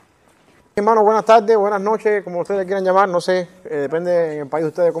Hermanos, buenas tardes, buenas noches, como ustedes quieran llamar, no sé, depende en el país de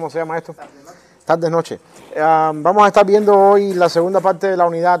ustedes cómo se llama esto. Tardes, noche. Vamos a estar viendo hoy la segunda parte de la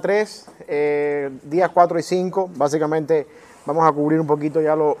unidad 3, días 4 y 5. Básicamente vamos a cubrir un poquito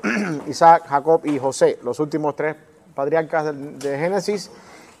ya los Isaac, Jacob y José, los últimos 3 patriarcas de Génesis.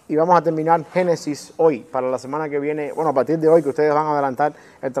 Y vamos a terminar Génesis hoy, para la semana que viene. Bueno, a partir de hoy, que ustedes van a adelantar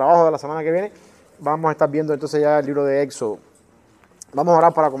el trabajo de la semana que viene, vamos a estar viendo entonces ya el libro de Éxodo. Vamos a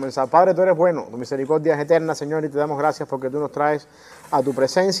orar para comenzar. Padre, tú eres bueno, tu misericordia es eterna, Señor, y te damos gracias porque tú nos traes a tu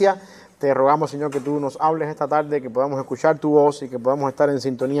presencia. Te rogamos, Señor, que tú nos hables esta tarde, que podamos escuchar tu voz y que podamos estar en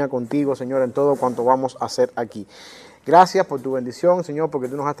sintonía contigo, Señor, en todo cuanto vamos a hacer aquí. Gracias por tu bendición, Señor, porque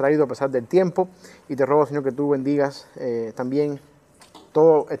tú nos has traído a pesar del tiempo, y te ruego, Señor, que tú bendigas también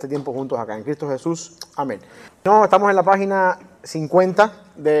todo este tiempo juntos acá. En Cristo Jesús. Amén. No, estamos en la página 50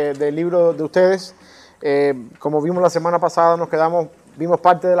 del libro de ustedes. Como vimos la semana pasada, vimos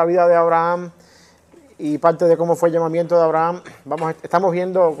parte de la vida de Abraham y parte de cómo fue el llamamiento de Abraham. Estamos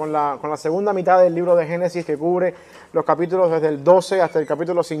viendo con la segunda mitad del libro de Génesis, que cubre los capítulos desde el 12 hasta el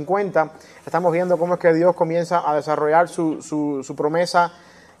capítulo 50. Estamos viendo cómo es que Dios comienza a desarrollar su promesa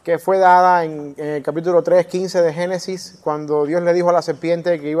que fue dada en el capítulo 3, 15 de Génesis, cuando Dios le dijo a la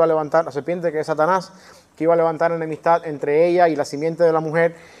serpiente que iba a levantar, la serpiente que es Satanás, que iba a levantar enemistad entre ella y la simiente de la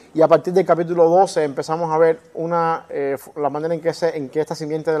mujer. Y a partir del capítulo 12 empezamos a ver la manera en que esta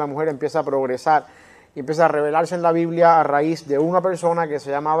simiente de la mujer empieza a progresar y empieza a revelarse en la Biblia a raíz de una persona que se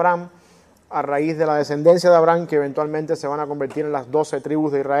llama Abraham, a raíz de la descendencia de Abraham, que eventualmente se van a convertir en las 12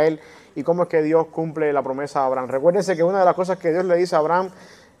 tribus de Israel, y cómo es que Dios cumple la promesa a Abraham. Recuérdense que una de las cosas que Dios le dice a Abraham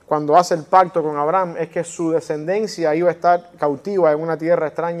cuando hace el pacto con Abraham es que su descendencia iba a estar cautiva en una tierra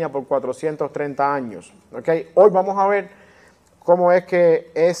extraña por 430 años. ¿Okay? Hoy vamos a ver cómo es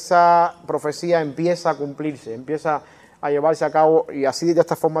que esa profecía empieza a cumplirse, empieza a llevarse a cabo, y así de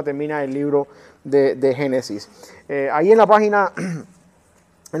esta forma termina el libro de Génesis. Ahí en la página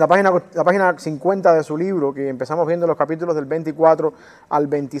 50 de su libro, que empezamos viendo los capítulos del 24 al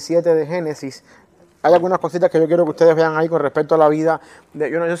 27 de Génesis, hay algunas cositas que yo quiero que ustedes vean ahí con respecto a la vida.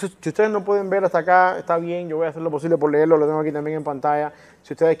 Si ustedes no pueden ver hasta acá, está bien, yo voy a hacer lo posible por leerlo, lo tengo aquí también en pantalla.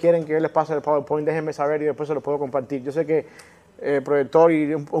 Si ustedes quieren que yo les pase el PowerPoint, déjenme saber y después se lo puedo compartir. Yo sé que el proyector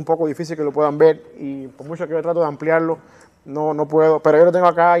y un poco difícil que lo puedan ver, y por mucho que yo trato de ampliarlo, no puedo, pero yo lo tengo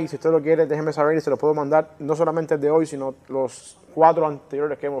acá, y si usted lo quiere, déjenme saber y se lo puedo mandar, no solamente el de hoy, sino los 4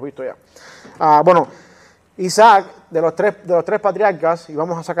 anteriores que hemos visto ya. Bueno, Isaac, de los tres patriarcas, y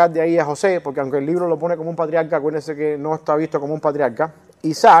vamos a sacar de ahí a José, porque aunque el libro lo pone como un patriarca, acuérdense que no está visto como un patriarca.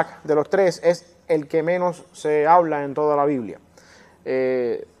 Isaac, de los 3, es el que menos se habla en toda la Biblia.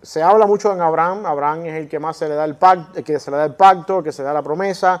 Se habla mucho en Abraham. Abraham es el que más se le da el pacto, que se le da el pacto, que se le da la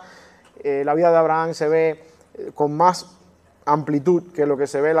promesa. La vida de Abraham se ve con más amplitud que lo que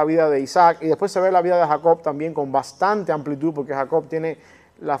se ve en la vida de Isaac, y después se ve la vida de Jacob también con bastante amplitud, porque Jacob tiene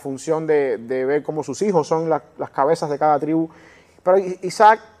la función de ver cómo sus hijos son las cabezas de cada tribu. Pero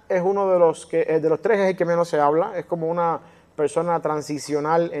Isaac es uno de los 3 es el que menos se habla, es como una persona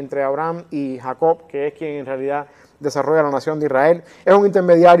transicional entre Abraham y Jacob, que es quien en realidad desarrolla la nación de Israel. Es un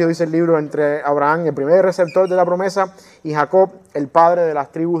intermediario, dice el libro, entre Abraham, el primer receptor de la promesa, y Jacob, el padre de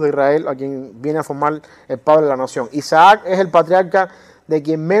las tribus de Israel, a quien viene a formar el padre de la nación. Isaac es el patriarca de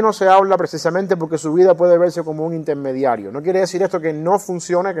quien menos se habla, precisamente porque su vida puede verse como un intermediario. No quiere decir esto que no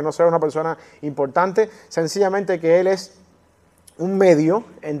funcione, que no sea una persona importante, sencillamente que él es un medio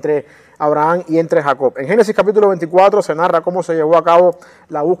entre Abraham y entre Jacob. En Génesis capítulo 24 se narra cómo se llevó a cabo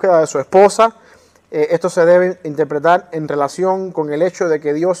la búsqueda de su esposa. Esto se debe interpretar en relación con el hecho de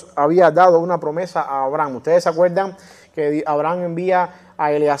que Dios había dado una promesa a Abraham. Ustedes se acuerdan que Abraham envía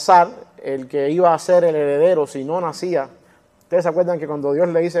a Eleazar, el que iba a ser el heredero si no nacía. Ustedes se acuerdan que cuando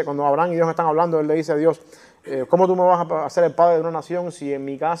Abraham y Dios están hablando, él le dice a Dios, ¿cómo tú me vas a hacer el padre de una nación si en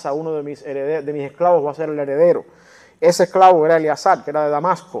mi casa uno de mis esclavos va a ser el heredero? Ese esclavo era Eleazar, que era de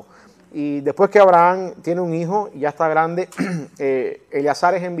Damasco. Y después que Abraham tiene un hijo y ya está grande,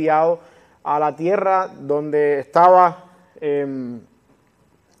 Eleazar es enviado a la tierra donde estaba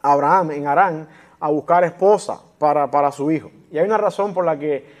Abraham, en Harán, a buscar esposa para su hijo. Y hay una razón por la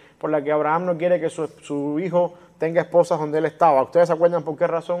que Abraham no quiere que su hijo tenga esposas donde él estaba. ¿Ustedes se acuerdan por qué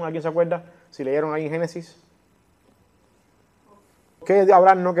razón? ¿Alguien se acuerda? Si leyeron ahí en Génesis. ¿Por qué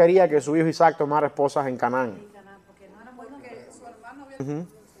Abraham no quería que su hijo Isaac tomara esposas en Canaán? Porque no era bueno que su hermano había Uh-huh. Señor,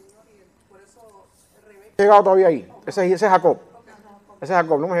 y por eso Rebeca. No hemos llegado todavía ahí. Ese es Jacob. Ese es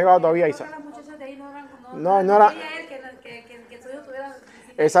Jacob. No hemos llegado todavía a Isaac. Las muchachas de ahí no eran, No era. quería él que su hijo tuviera.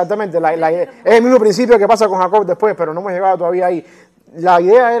 Exactamente. Es el mismo principio que pasa con Jacob después, pero no hemos llegado todavía ahí. La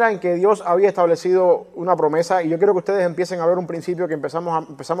idea era en que Dios había establecido una promesa, y yo quiero que ustedes empiecen a ver un principio que empezamos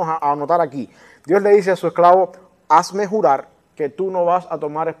a anotar aquí. Dios le dice a su esclavo: hazme jurar que tú no vas a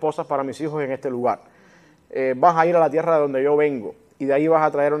tomar esposas para mis hijos en este lugar. Vas a ir a la tierra de donde yo vengo, y de ahí vas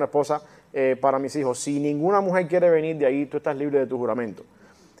a traer una esposa para mis hijos. Si ninguna mujer quiere venir de ahí, tú estás libre de tu juramento.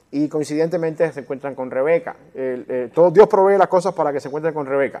 Y coincidentemente se encuentran con Rebeca. Dios provee las cosas para que se encuentren con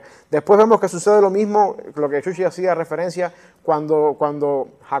Rebeca. Después vemos que sucede lo mismo, lo que Chuchi hacía referencia, cuando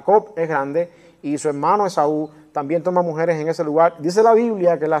Jacob es grande y su hermano Esaú también toma mujeres en ese lugar. Dice la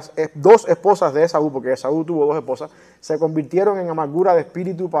Biblia que las dos esposas de Esaú, porque Esaú tuvo dos esposas, se convirtieron en amargura de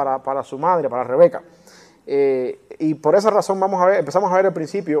espíritu para su madre, para Rebeca. Y por esa razón empezamos a ver el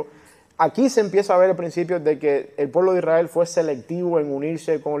principio. Aquí se empieza a ver el principio de que el pueblo de Israel fue selectivo en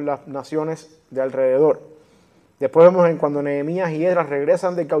unirse con las naciones de alrededor. Después vemos cuando Nehemías y Esdras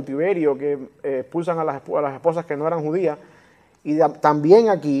regresan del cautiverio, que expulsan a las esposas que no eran judías. Y también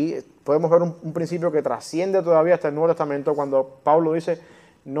aquí podemos ver un principio que trasciende todavía hasta el Nuevo Testamento, cuando Pablo dice: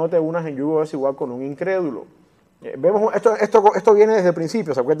 no te unas en yugo desigual con un incrédulo. Vemos esto viene desde el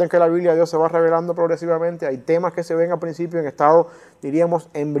principio. ¿Se acuerdan que la Biblia de Dios se va revelando progresivamente? Hay temas que se ven al principio en estado, diríamos,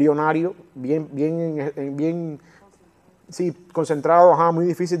 embrionario, bien concentrado, muy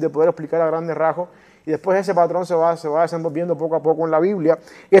difícil de poder explicar a grandes rasgos, y después ese patrón se va desenvolviendo poco a poco en la Biblia.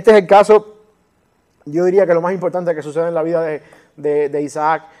 Y este es el caso, yo diría que lo más importante que sucede en la vida de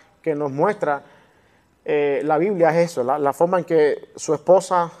Isaac, que nos muestra la Biblia, es eso, la forma en que su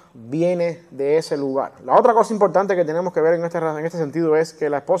esposa viene de ese lugar. La otra cosa importante que tenemos que ver en este sentido es que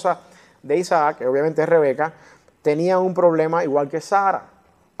la esposa de Isaac, que obviamente es Rebeca, tenía un problema igual que Sara.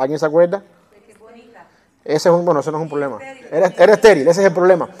 ¿Alguien se acuerda? Ese no es un problema. Era estéril, ese es el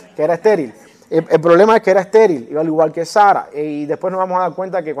problema, que era estéril. El problema es que era estéril, igual que Sara. Y después nos vamos a dar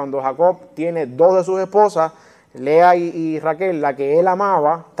cuenta que cuando Jacob tiene dos de sus esposas, Lea y Raquel, la que él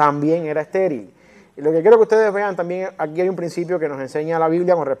amaba, también era estéril. Y lo que quiero que ustedes vean también, aquí hay un principio que nos enseña la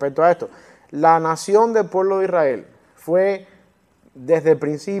Biblia con respecto a esto. La nación del pueblo de Israel fue desde el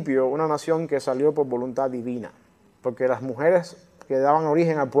principio una nación que salió por voluntad divina, porque las mujeres que daban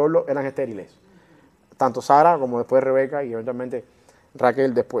origen al pueblo eran estériles, tanto Sara como después Rebeca y eventualmente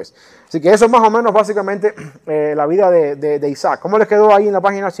Raquel después. Así que eso es más o menos básicamente la vida de Isaac. ¿Cómo les quedó ahí en la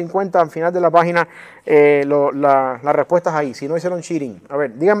página 50, al final de la página, las respuestas ahí? Si no hicieron cheating. A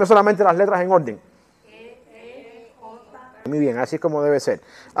ver, díganme solamente las letras en orden. Muy bien, así es como debe ser.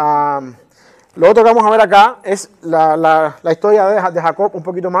 Lo otro que vamos a ver acá es la historia de Jacob un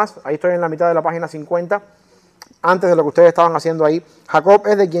poquito más. Ahí estoy en la mitad de la página 50. Antes de lo que ustedes estaban haciendo ahí. Jacob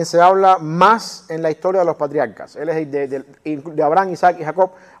es de quien se habla más en la historia de los patriarcas. Él es de Abraham, Isaac y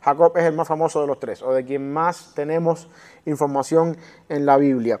Jacob. Jacob es el más famoso de los tres, o de quien más tenemos información en la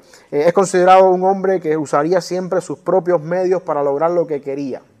Biblia. Es considerado un hombre que usaría siempre sus propios medios para lograr lo que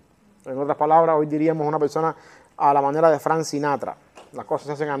quería. En otras palabras, hoy diríamos una persona a la manera de Frank Sinatra. Las cosas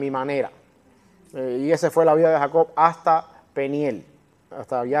se hacen a mi manera. Y esa fue la vida de Jacob hasta Peniel,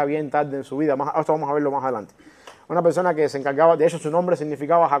 hasta ya bien tarde en su vida. Esto vamos a verlo más adelante. Una persona que se encargaba, de hecho su nombre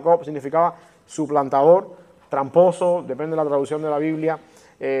significaba Jacob, significaba suplantador, tramposo, depende de la traducción de la Biblia,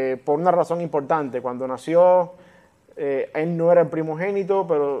 por una razón importante. Cuando nació, él no era el primogénito,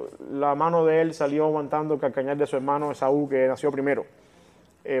 pero la mano de él salió aguantando el calcañar de su hermano Esaú, que nació primero.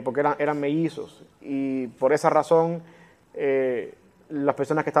 Porque eran mellizos, y por esa razón las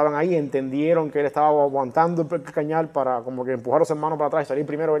personas que estaban ahí entendieron que él estaba aguantando el cañal para como que empujar a su hermano para atrás y salir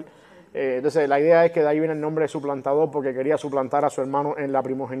primero él. Entonces la idea es que de ahí viene el nombre de suplantador, porque quería suplantar a su hermano en la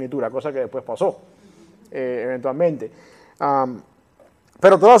primogenitura, cosa que después pasó eventualmente.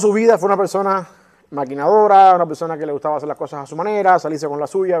 Pero toda su vida fue una persona maquinadora, una persona que le gustaba hacer las cosas a su manera, salirse con la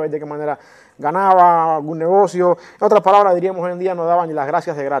suya, ver de qué manera ganaba algún negocio. En otras palabras, diríamos hoy en día, no daba ni las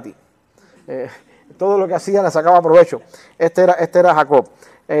gracias de gratis. Todo lo que hacía le sacaba provecho. Este era Jacob.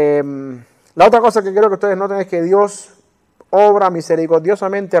 La otra cosa que quiero que ustedes noten es que Dios obra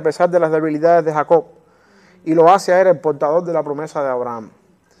misericordiosamente a pesar de las debilidades de Jacob, y lo hace a él el portador de la promesa de Abraham.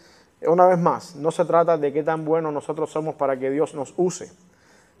 Una vez más, no se trata de qué tan buenos nosotros somos para que Dios nos use.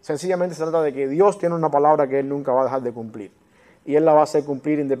 Sencillamente se trata de que Dios tiene una palabra que Él nunca va a dejar de cumplir. Y Él la va a hacer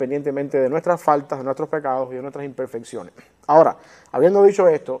cumplir independientemente de nuestras faltas, de nuestros pecados y de nuestras imperfecciones. Ahora, habiendo dicho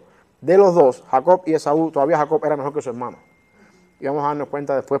esto, de los dos, Jacob y Esaú, todavía Jacob era mejor que su hermano. Y vamos a darnos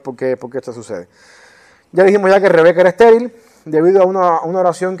cuenta después por qué esto sucede. Ya dijimos ya que Rebeca era estéril, debido a una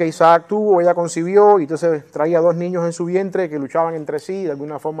oración que Isaac tuvo, ella concibió, y entonces traía dos niños en su vientre que luchaban entre sí. De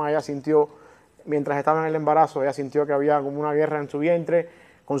alguna forma ella sintió, mientras estaba en el embarazo, ella sintió que había como una guerra en su vientre.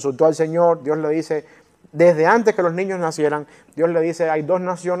 Consultó al Señor, Dios le dice, desde antes que los niños nacieran, Dios le dice, hay dos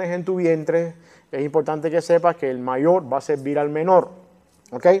naciones en tu vientre, es importante que sepas que el mayor va a servir al menor.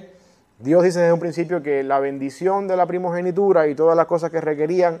 ¿Ok? Dios dice desde un principio que la bendición de la primogenitura y todas las cosas que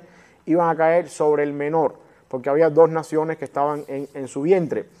requerían iban a caer sobre el menor, porque había dos naciones que estaban en su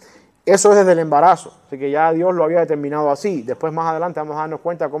vientre. Eso es desde el embarazo, así que ya Dios lo había determinado así. Después, más adelante, vamos a darnos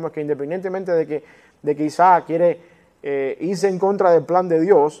cuenta cómo es que independientemente de que Isaac quiere irse en contra del plan de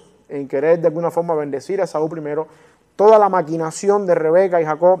Dios, en querer de alguna forma bendecir a Esaú primero, toda la maquinación de Rebeca y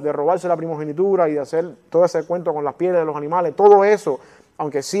Jacob, de robarse la primogenitura y de hacer todo ese cuento con las pieles de los animales, todo eso,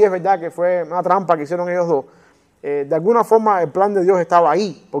 aunque sí es verdad que fue una trampa que hicieron ellos dos, de alguna forma el plan de Dios estaba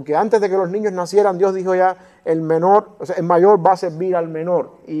ahí, porque antes de que los niños nacieran, Dios dijo ya, el menor, o sea, el mayor va a servir al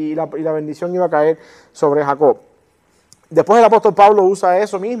menor, y la bendición iba a caer sobre Jacob. Después el apóstol Pablo usa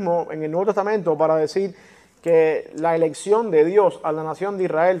eso mismo en el Nuevo Testamento para decir que la elección de Dios a la nación de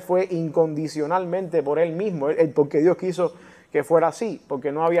Israel fue incondicionalmente por él mismo, porque Dios quiso que fuera así,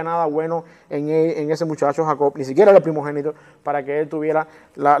 porque no había nada bueno en ese muchacho Jacob, ni siquiera el primogénito, para que él tuviera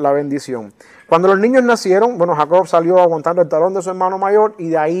la bendición. Cuando los niños nacieron, bueno, Jacob salió aguantando el talón de su hermano mayor, y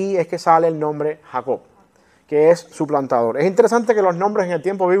de ahí es que sale el nombre Jacob, que es suplantador. Es interesante que los nombres en el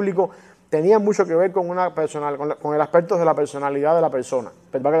tiempo bíblico tenían mucho que ver con el aspecto de la personalidad de la persona,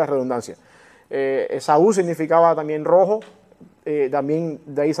 valga la redundancia. Esaú significaba también rojo, también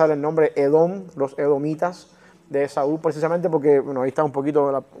de ahí sale el nombre Edom, los edomitas de Esaú, precisamente porque, bueno, ahí está un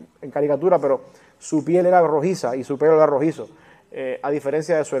poquito en caricatura, pero su piel era rojiza y su pelo era rojizo, a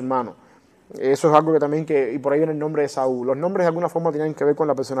diferencia de su hermano. Eso es algo que también, y por ahí viene el nombre de Esaú. Los nombres de alguna forma tienen que ver con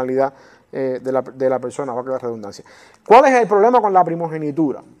la personalidad de la persona, valga la redundancia. ¿Cuál es el problema con la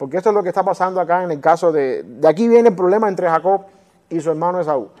primogenitura? Porque esto es lo que está pasando acá en el caso de aquí viene el problema entre Jacob y su hermano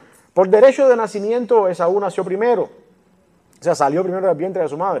Esaú. Por derecho de nacimiento, Esaú nació primero, o sea, salió primero del vientre de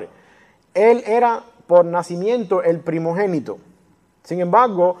su madre. Él era por nacimiento el primogénito. Sin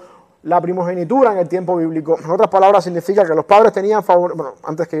embargo, la primogenitura en el tiempo bíblico, en otras palabras, significa que los padres tenían favor. Bueno,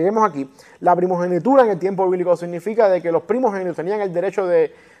 antes que lleguemos aquí, la primogenitura en el tiempo bíblico significa de que los primogénitos tenían el derecho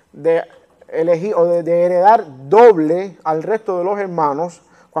de elegir o de heredar doble al resto de los hermanos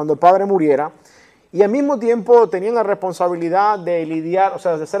cuando el padre muriera, y al mismo tiempo tenían la responsabilidad de lidiar, o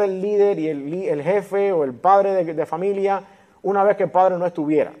sea, de ser el líder y el jefe o el padre de familia una vez que el padre no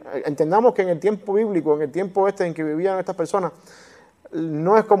estuviera. Entendamos que en el tiempo bíblico, en el tiempo en que vivían estas personas,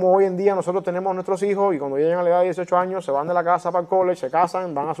 no es como hoy en día nosotros tenemos nuestros hijos y cuando llegan a la edad de 18 años se van de la casa para el college, se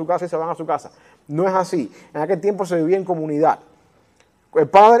casan, van a su casa y se van a su casa. No es así. En aquel tiempo se vivía en comunidad.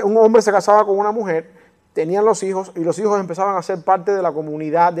 Un hombre se casaba con una mujer, tenían los hijos y los hijos empezaban a ser parte de la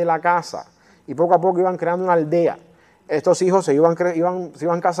comunidad de la casa y poco a poco iban creando una aldea. Estos hijos se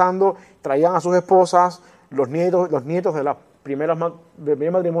iban casando, traían a sus esposas, los nietos de del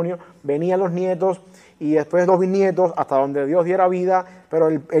primer matrimonio, venían los nietos y después los bisnietos hasta donde Dios diera vida, pero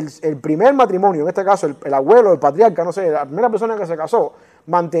el primer matrimonio, en este caso el abuelo, el patriarca, no sé, la primera persona que se casó,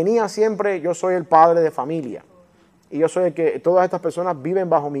 mantenía siempre: yo soy el padre de familia y yo soy el que todas estas personas viven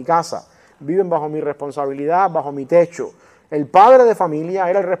bajo mi casa, viven bajo mi responsabilidad, bajo mi techo. El padre de familia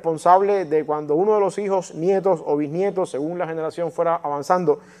era el responsable de cuando uno de los hijos, nietos o bisnietos, según la generación fuera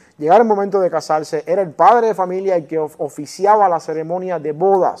avanzando, llegara el momento de casarse, era el padre de familia el que oficiaba la ceremonia de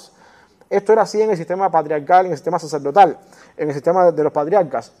bodas. Esto era así en el sistema patriarcal, en el sistema sacerdotal, en el sistema de los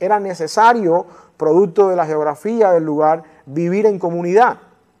patriarcas. Era necesario, producto de la geografía del lugar, vivir en comunidad,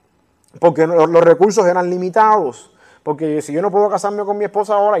 porque los recursos eran limitados. Porque si yo no puedo casarme con mi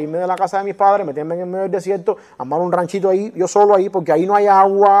esposa ahora, irme de la casa de mis padres, meterme en el medio del desierto, armar un ranchito ahí, yo solo ahí, porque ahí no hay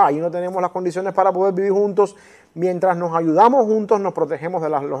agua, ahí no tenemos las condiciones para poder vivir juntos. Mientras nos ayudamos juntos, nos protegemos de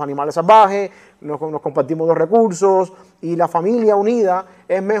los animales salvajes, nos compartimos los recursos y la familia unida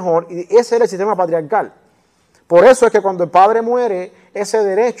es mejor. Y ese era el sistema patriarcal. Por eso es que cuando el padre muere, ese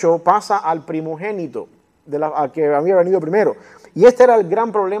derecho pasa al primogénito, al que había venido primero. Y este era el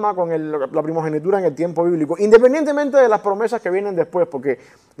gran problema con la primogenitura en el tiempo bíblico, independientemente de las promesas que vienen después, porque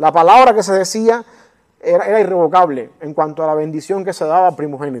la palabra que se decía era irrevocable en cuanto a la bendición que se daba al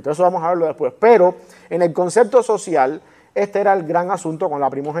primogénito. Eso vamos a verlo después. Pero en el concepto social, este era el gran asunto con la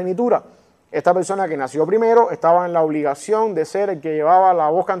primogenitura. Esta persona que nació primero estaba en la obligación de ser el que llevaba la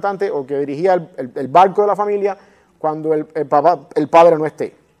voz cantante o que dirigía el barco de la familia cuando el padre no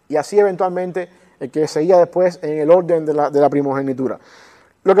esté. Y así eventualmente el que seguía después en el orden de la primogenitura.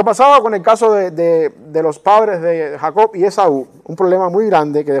 Lo que pasaba con el caso de los padres de Jacob y Esaú, un problema muy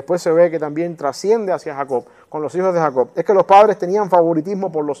grande que después se ve que también trasciende hacia Jacob, con los hijos de Jacob, es que los padres tenían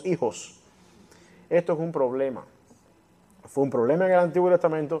favoritismo por los hijos. Esto es un problema. Fue un problema en el Antiguo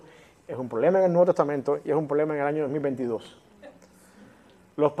Testamento, es un problema en el Nuevo Testamento y es un problema en el año 2022.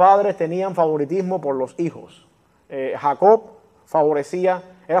 Los padres tenían favoritismo por los hijos. Jacob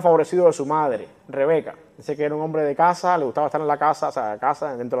era favorecido de su madre, Rebeca, Dice que era un hombre de casa, le gustaba estar en la casa, o sea,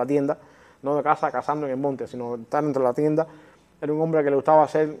 casa, dentro de la tienda, no de casa cazando en el monte, sino estar dentro de la tienda. Era un hombre que le gustaba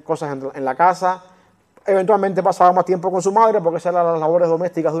hacer cosas en la casa. Eventualmente pasaba más tiempo con su madre, porque esas eran las labores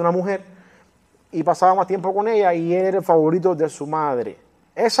domésticas de una mujer, y pasaba más tiempo con ella, y él era el favorito de su madre.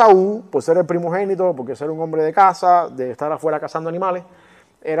 Esaú, por ser el primogénito, porque ser un hombre de casa, de estar afuera cazando animales,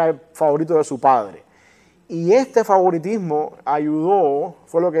 era el favorito de su padre. Y este favoritismo ayudó,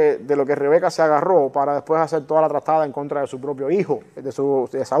 fue de lo que Rebeca se agarró para después hacer toda la trastada en contra de su propio hijo, de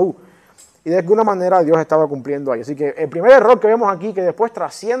Esaú. Y de alguna manera Dios estaba cumpliendo ahí. Así que el primer error que vemos aquí, que después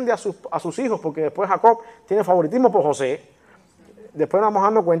trasciende a sus hijos, porque después Jacob tiene favoritismo por José, después nos vamos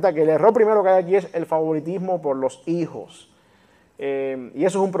dando cuenta que el error primero que hay aquí es el favoritismo por los hijos. Y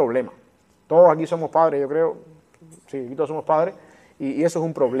eso es un problema. Todos aquí somos padres, yo creo. Sí, aquí todos somos padres. Y eso es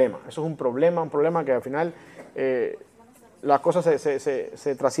un problema. Eso es un problema que al final las cosas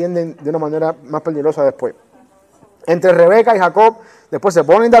se trascienden de una manera más peligrosa después. Entre Rebeca y Jacob, después se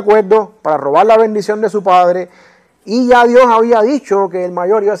ponen de acuerdo para robar la bendición de su padre, y ya Dios había dicho que el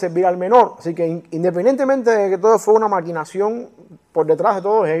mayor iba a servir al menor. Así que independientemente de que todo fue una maquinación por detrás de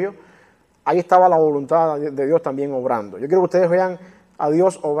todos ellos, ahí estaba la voluntad de Dios también obrando. Yo quiero que ustedes vean a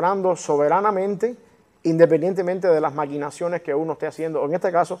Dios obrando soberanamente, independientemente de las maquinaciones que uno esté haciendo. En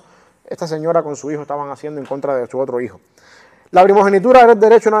este caso, esta señora con su hijo estaban haciendo en contra de su otro hijo. La primogenitura era el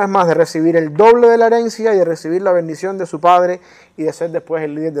derecho, una vez más, de recibir el doble de la herencia y de recibir la bendición de su padre y de ser después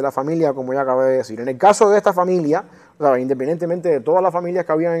el líder de la familia, como ya acabé de decir. En el caso de esta familia, o sea, independientemente de todas las familias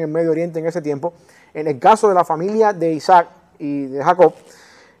que habían en el Medio Oriente en ese tiempo, en el caso de la familia de Isaac y de Jacob,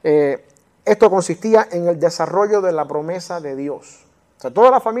 esto consistía en el desarrollo de la promesa de Dios. O sea,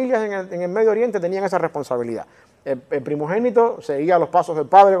 todas las familias en el Medio Oriente tenían esa responsabilidad. El primogénito seguía los pasos del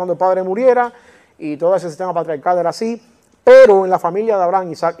padre cuando el padre muriera, y todo ese sistema patriarcal era así, pero en la familia de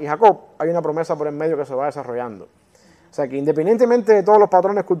Abraham, Isaac y Jacob hay una promesa por en medio que se va desarrollando. O sea que independientemente de todos los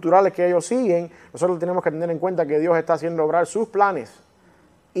patrones culturales que ellos siguen, nosotros tenemos que tener en cuenta que Dios está haciendo obrar sus planes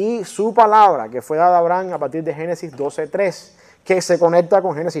y su palabra que fue dada a Abraham a partir de Génesis 12:3, que se conecta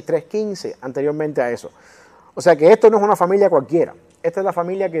con Génesis 3:15 anteriormente a eso. O sea que esto no es una familia cualquiera. Esta es la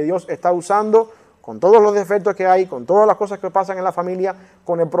familia que Dios está usando con todos los defectos que hay, con todas las cosas que pasan en la familia,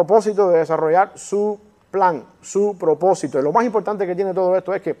 con el propósito de desarrollar su plan, su propósito. Y lo más importante que tiene todo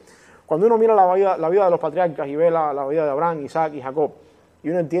esto es que cuando uno mira la vida de los patriarcas y ve la vida de Abraham, Isaac y Jacob, y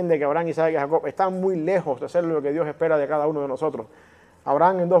uno entiende que Abraham, Isaac y Jacob están muy lejos de hacer lo que Dios espera de cada uno de nosotros.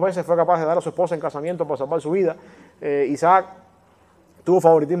 Abraham en 2 veces fue capaz de dar a su esposa en casamiento para salvar su vida. Isaac tuvo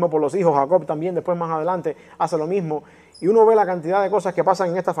favoritismo por los hijos, Jacob también después más adelante hace lo mismo. Y uno ve la cantidad de cosas que pasan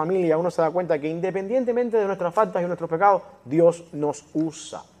en esta familia, uno se da cuenta que independientemente de nuestras faltas y nuestros pecados, Dios nos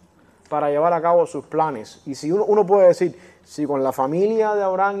usa para llevar a cabo sus planes. Y si uno puede decir, si con la familia de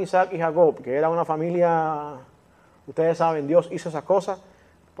Abraham, Isaac y Jacob, que era una familia, ustedes saben, Dios hizo esas cosas,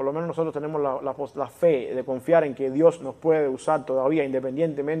 por lo menos nosotros tenemos la fe de confiar en que Dios nos puede usar todavía,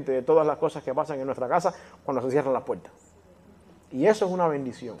 independientemente de todas las cosas que pasan en nuestra casa, cuando se cierran las puertas. Y eso es una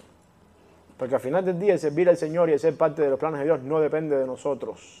bendición. Porque al final del día el servir al Señor y el ser parte de los planes de Dios no depende de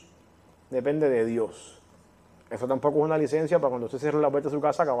nosotros, depende de Dios. Eso tampoco es una licencia para cuando usted cierre la puerta de su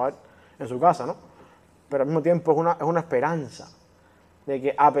casa acabar en su casa, ¿no? Pero al mismo tiempo es una esperanza de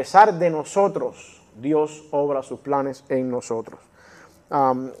que a pesar de nosotros, Dios obra sus planes en nosotros.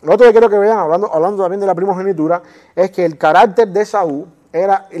 Lo otro que quiero que vean, hablando también de la primogenitura, es que el carácter de Esaú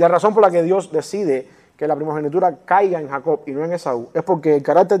era, y la razón por la que Dios decide que la primogenitura caiga en Jacob y no en Esaú, es porque el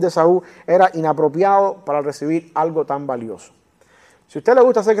carácter de Esaú era inapropiado para recibir algo tan valioso. Si a usted le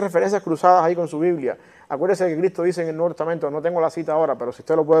gusta hacer referencias cruzadas ahí con su Biblia, acuérdese que Cristo dice en el Nuevo Testamento, no tengo la cita ahora, pero si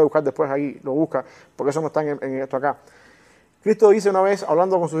usted lo puede buscar después ahí, lo busca, porque eso no está en esto acá. Cristo dice una vez,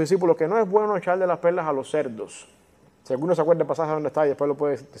 hablando con sus discípulos, que no es bueno echarle las perlas a los cerdos. Si alguno se acuerda del pasaje donde está y después lo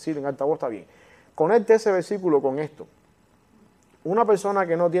puede decir en alta voz, está bien. Conecte ese versículo con esto. Una persona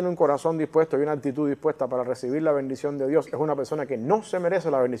que no tiene un corazón dispuesto y una actitud dispuesta para recibir la bendición de Dios es una persona que no se merece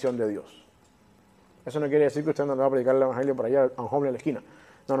la bendición de Dios. Eso no quiere decir que usted no le va a predicar el evangelio por allá a un joven en la esquina.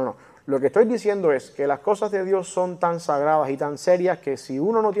 No. Lo que estoy diciendo es que las cosas de Dios son tan sagradas y tan serias que si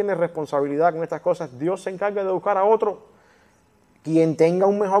uno no tiene responsabilidad con estas cosas, Dios se encarga de buscar a otro quien tenga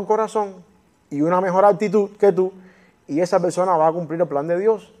un mejor corazón y una mejor actitud que tú, y esa persona va a cumplir el plan de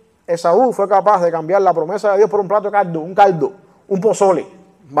Dios. Esaú fue capaz de cambiar la promesa de Dios por un plato de caldo, un pozole,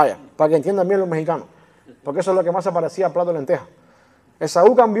 vaya, para que entiendan bien los mexicanos, porque eso es lo que más se parecía al plato de lentejas.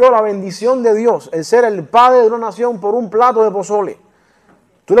 Esaú cambió la bendición de Dios, el ser el padre de una nación, por un plato de pozole.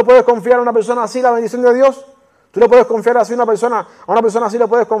 ¿Tú le puedes confiar a una persona así la bendición de Dios? ¿Tú le puedes confiar así a una persona así le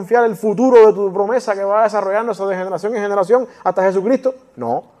puedes confiar el futuro de tu promesa que va desarrollándose de generación en generación hasta Jesucristo?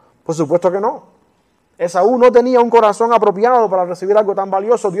 No, por supuesto que no. Esaú no tenía un corazón apropiado para recibir algo tan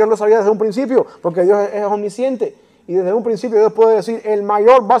valioso. Dios lo sabía desde un principio, porque Dios es omnisciente. Y desde un principio Dios puede decir, el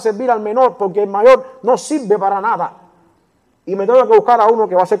mayor va a servir al menor, porque el mayor no sirve para nada. Y me tengo que buscar a uno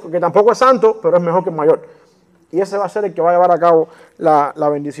que tampoco es santo, pero es mejor que el mayor. Y ese va a ser el que va a llevar a cabo la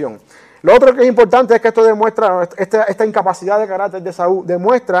bendición. Lo otro que es importante es que esto demuestra, esta incapacidad de carácter de Esaú,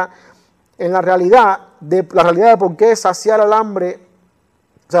 demuestra en la realidad de por qué saciar el hambre.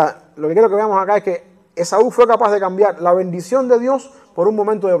 O sea, lo que quiero que veamos acá es que Esaú fue capaz de cambiar la bendición de Dios por un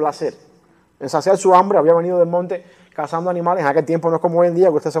momento de placer. En saciar su hambre, había venido del monte cazando animales. En aquel tiempo no es como hoy en día,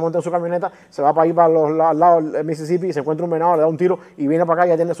 que usted se monta en su camioneta, se va para ir para los lados del Mississippi y se encuentra un venado, le da un tiro y viene para acá y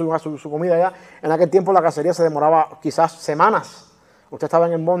ya tiene su comida allá. En aquel tiempo la cacería se demoraba quizás semanas. Usted estaba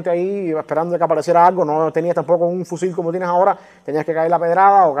en el monte ahí esperando que apareciera algo, no tenías tampoco un fusil como tienes ahora, tenías que caer la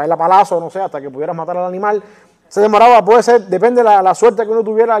pedrada o caer la palazo, no sé, hasta que pudieras matar al animal. Se demoraba, puede ser, depende de la suerte que uno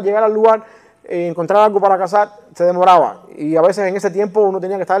tuviera al llegar al lugar, encontrar algo para cazar, se demoraba. Y a veces en ese tiempo uno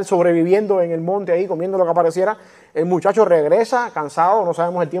tenía que estar sobreviviendo en el monte ahí, comiendo lo que apareciera. El muchacho regresa cansado, no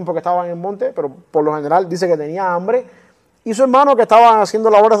sabemos el tiempo que estaba en el monte, pero por lo general dice que tenía hambre. Y su hermano, que estaba haciendo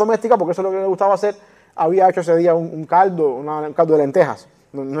labores domésticas, porque eso es lo que le gustaba hacer, había hecho ese día un caldo de lentejas.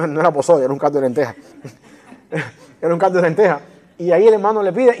 No era pozole, era un caldo de lentejas. Era un caldo de lentejas. Y ahí el hermano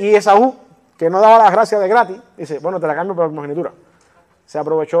le pide, y Esaú, que no daba las gracias de gratis, dice, bueno, te la cambio por primogenitura. Se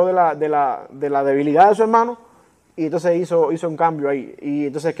aprovechó de la debilidad de su hermano y entonces hizo un cambio ahí. Y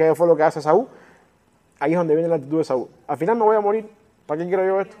entonces, ¿qué fue lo que hace Esaú? Ahí es donde viene la actitud de Esaú. Al final me voy a morir. ¿Para qué quiero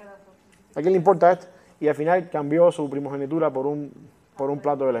yo esto? ¿A quién le importa esto? Y al final cambió su primogenitura por un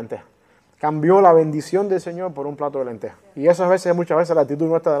plato de lentejas. Cambió la bendición del Señor por un plato de lentejas. Y eso muchas veces la actitud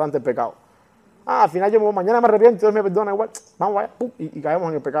nuestra delante del pecado. Al final mañana me arrepiento, Dios me perdona igual. Vamos allá, y caemos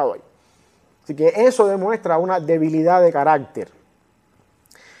en el pecado ahí. Así que eso demuestra una debilidad de carácter.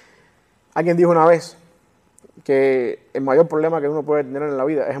 Alguien dijo una vez que el mayor problema que uno puede tener en la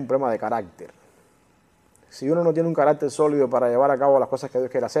vida es un problema de carácter. Si uno no tiene un carácter sólido para llevar a cabo las cosas que Dios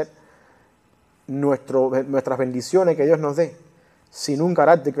quiere hacer, nuestras bendiciones que Dios nos dé, sin un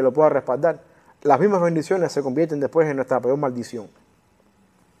carácter que lo pueda respaldar, las mismas bendiciones se convierten después en nuestra peor maldición.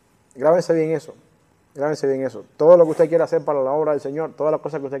 Grábense bien eso. Grábense bien eso. Todo lo que usted quiera hacer para la obra del Señor, todas las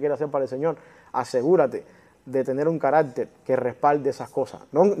cosas que usted quiera hacer para el Señor, asegúrate de tener un carácter que respalde esas cosas.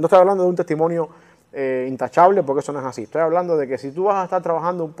 No estoy hablando de un testimonio intachable, porque eso no es así. Estoy hablando de que si tú vas a estar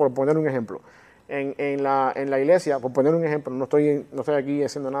trabajando, por poner un ejemplo, en la iglesia, por poner un ejemplo, no estoy aquí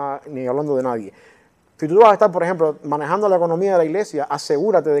haciendo nada ni hablando de nadie. Si tú vas a estar, por ejemplo, manejando la economía de la iglesia,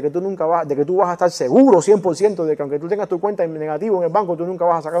 asegúrate de que tú vas a estar seguro 100% de que aunque tú tengas tu cuenta en negativo en el banco, tú nunca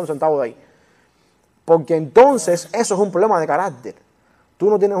vas a sacar un centavo de ahí. Porque entonces eso es un problema de carácter. Tú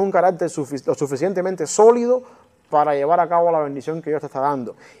no tienes un carácter lo suficientemente sólido para llevar a cabo la bendición que Dios te está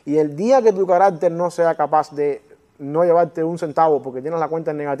dando. Y el día que tu carácter no sea capaz de no llevarte un centavo porque tienes la cuenta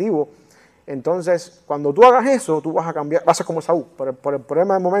en negativo, entonces cuando tú hagas eso, tú vas a cambiar, vas a ser como Esaú. Por el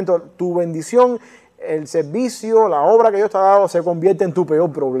problema del momento, tu bendición, el servicio, la obra que Dios te ha dado se convierte en tu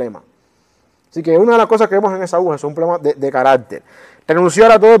peor problema. Así que una de las cosas que vemos en Esaú es un problema de carácter.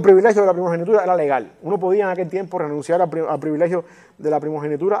 Renunciar a todo el privilegio de la primogenitura era legal. Uno podía en aquel tiempo renunciar al privilegio de la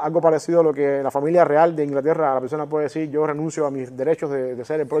primogenitura, algo parecido a lo que la familia real de Inglaterra, la persona puede decir, yo renuncio a mis derechos de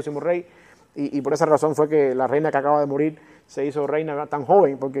ser el próximo rey, y por esa razón fue que la reina que acaba de morir se hizo reina tan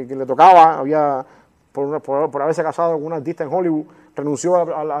joven, porque quien le tocaba, por haberse casado con un artista en Hollywood, renunció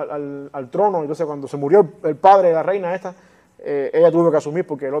al trono. Entonces cuando se murió el padre de la reina esta, ella tuvo que asumir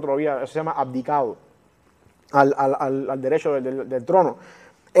porque el otro eso se llama abdicado al derecho del trono.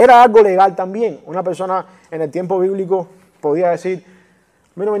 Era algo legal también. Una persona en el tiempo bíblico podía decir,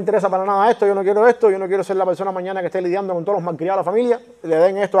 a mí no me interesa para nada esto, yo no quiero ser la persona mañana que esté lidiando con todos los malcriados de la familia, le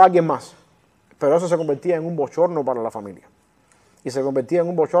den esto a alguien más. Pero eso se convertía en un bochorno para la familia. Y se convertía en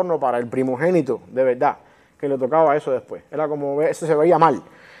un bochorno para el primogénito, de verdad, que le tocaba eso después. Era como, eso se veía mal.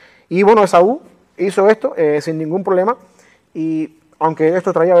 Y bueno, Esaú hizo esto sin ningún problema, y aunque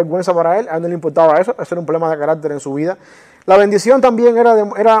esto traía vergüenza para él, a él no le importaba eso era un problema de carácter en su vida. La bendición también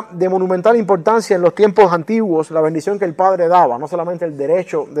era de monumental importancia en los tiempos antiguos, la bendición que el padre daba, no solamente el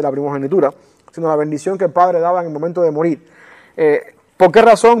derecho de la primogenitura, sino la bendición que el padre daba en el momento de morir. ¿Por qué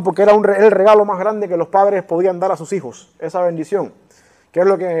razón? Porque era el regalo más grande que los padres podían dar a sus hijos, esa bendición. Que es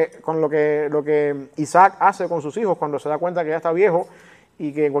lo que Isaac hace con sus hijos cuando se da cuenta que ya está viejo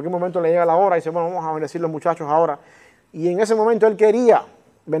y que en cualquier momento le llega la hora y dice, bueno, vamos a bendecir a los muchachos ahora. Y en ese momento él quería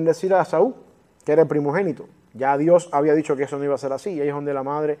bendecir a Esaú, que era el primogénito. Ya Dios había dicho que eso no iba a ser así, y ahí es donde la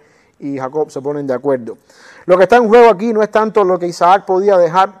madre y Jacob se ponen de acuerdo. Lo que está en juego aquí no es tanto lo que Isaac podía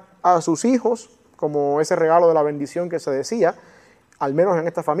dejar a sus hijos, como ese regalo de la bendición que se decía, al menos en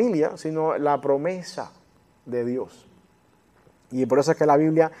esta familia, sino la promesa de Dios. Y por eso es que la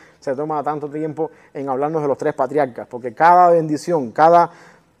Biblia se toma tanto tiempo en hablarnos de los 3 patriarcas, porque cada bendición, cada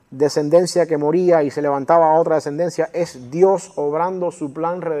descendencia que moría y se levantaba otra descendencia, es Dios obrando su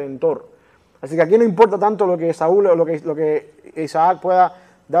plan redentor. Así que aquí no importa tanto lo que Saúl o lo que Isaac pueda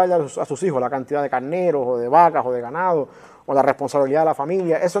darle a sus hijos, la cantidad de carneros o de vacas o de ganado o la responsabilidad de la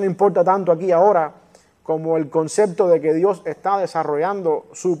familia. Eso no importa tanto aquí ahora como el concepto de que Dios está desarrollando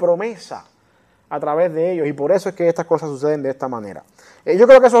su promesa a través de ellos, y por eso es que estas cosas suceden de esta manera. Yo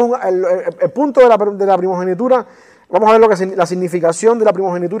creo que eso es el punto de la primogenitura. Vamos a ver la significación de la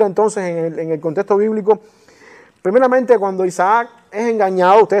primogenitura entonces en el contexto bíblico. Primeramente, cuando Isaac es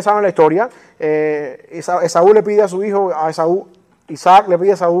engañado, ustedes saben la historia, Esaú le pide a su hijo, Isaac le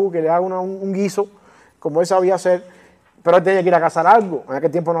pide a Esaú que le haga un guiso, como él sabía hacer, pero él tenía que ir a cazar algo. En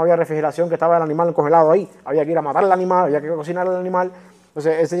aquel tiempo no había refrigeración, que estaba el animal congelado ahí, había que ir a matar al animal, había que cocinar al animal,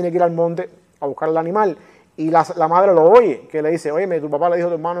 entonces él se tiene que ir al monte a buscar el animal, y la madre lo oye, que le dice, oye, tu papá le dijo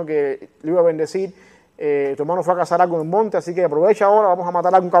a tu hermano que le iba a bendecir, tu hermano fue a cazar algo en el monte, así que aprovecha ahora, vamos a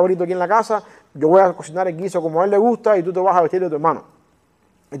matar a algún cabrito aquí en la casa, yo voy a cocinar el guiso como a él le gusta, y tú te vas a vestir de tu hermano,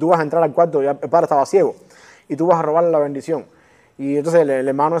 y tú vas a entrar al cuarto, ya el padre estaba ciego, y tú vas a robarle la bendición. Y entonces el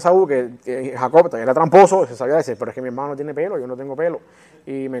hermano de Esaú, que Jacob también era tramposo, se sabía decir, pero es que mi hermano tiene pelo, yo no tengo pelo.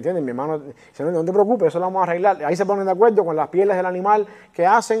 Y me entienden, mi hermano dice, no te preocupes, eso lo vamos a arreglar. Ahí se ponen de acuerdo con las pieles del animal que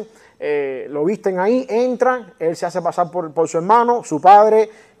hacen, lo visten ahí, entran, él se hace pasar por su hermano, su padre,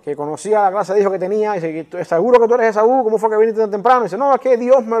 que conocía la clase de hijo que tenía, dice, ¿seguro que tú eres Esaú? ¿Cómo fue que viniste tan temprano? Y dice, no, es que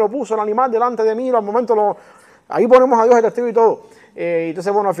Dios me lo puso el animal delante de mí, al momento ahí ponemos a Dios el testigo y todo.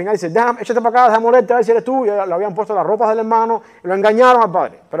 Entonces, bueno, al final dice, échate para acá, déjame moleste, a ver si eres tú. Y le habían puesto las ropas del hermano, y lo engañaron al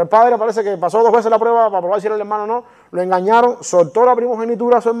padre. Pero el padre parece que pasó 2 veces la prueba para probar si era el hermano o no. Lo engañaron, soltó la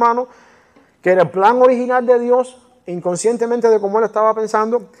primogenitura a su hermano, que era el plan original de Dios, inconscientemente de cómo él estaba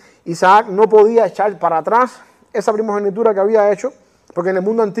pensando. Isaac no podía echar para atrás esa primogenitura que había hecho, porque en el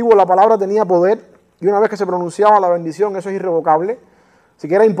mundo antiguo la palabra tenía poder, y una vez que se pronunciaba la bendición, eso es irrevocable. Así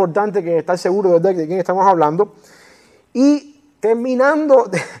que era importante que estar seguro de quién estamos hablando. Y terminando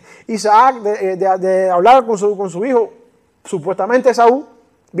Isaac de hablar con su hijo, supuestamente Esaú,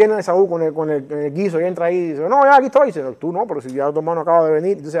 viene Esaú con el guiso y entra ahí y dice, no, ya aquí estoy. Y dice, tú no, pero si ya tu hermano acaba de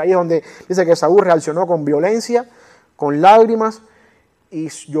venir. Entonces ahí es donde dice que Esaú reaccionó con violencia, con lágrimas, y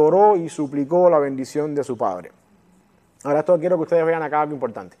lloró y suplicó la bendición de su padre. Ahora esto quiero que ustedes vean acá algo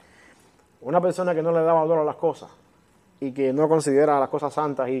importante. Una persona que no le da valor a las cosas y que no considera las cosas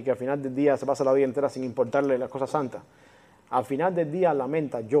santas y que al final del día se pasa la vida entera sin importarle las cosas santas, al final del día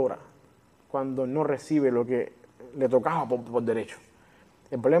lamenta, llora, cuando no recibe lo que le tocaba por derecho.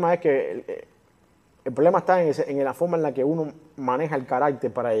 El problema es que el problema está en la forma en la que uno maneja el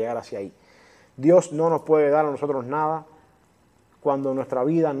carácter para llegar hacia ahí. Dios no nos puede dar a nosotros nada cuando nuestra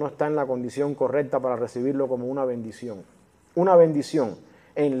vida no está en la condición correcta para recibirlo como una bendición. Una bendición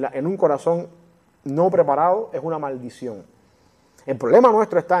en un corazón no preparado es una maldición. El problema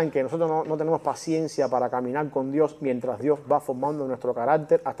nuestro está en que nosotros no tenemos paciencia para caminar con Dios mientras Dios va formando nuestro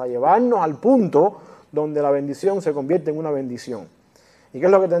carácter hasta llevarnos al punto donde la bendición se convierte en una bendición. ¿Y qué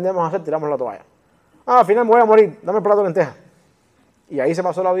es lo que tendemos a hacer? Tiramos la toalla. Al final me voy a morir, dame el plato de lentejas. Y ahí se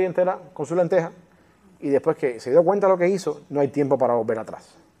pasó la vida entera con su lenteja, y después que se dio cuenta de lo que hizo, no hay tiempo para volver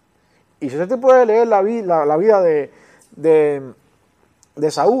atrás. Y si usted puede leer la vida de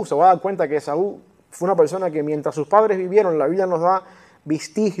Esaú, se va a dar cuenta que Esaú fue una persona que mientras sus padres vivieron, la Biblia nos da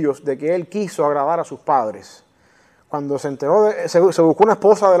vestigios de que él quiso agradar a sus padres. Cuando se enteró, se buscó una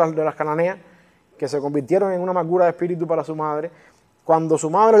esposa de las cananeas, que se convirtieron en una amargura de espíritu para su madre. Cuando su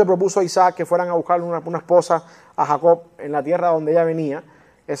madre le propuso a Isaac que fueran a buscar una esposa a Jacob en la tierra donde ella venía,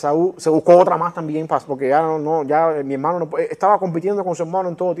 Esaú se buscó otra más también, porque ya mi hermano estaba compitiendo con su hermano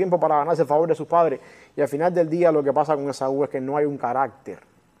en todo tiempo para ganarse el favor de sus padres. Y al final del día lo que pasa con Esaú es que no hay un carácter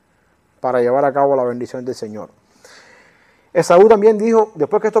para llevar a cabo la bendición del Señor. Esaú también dijo,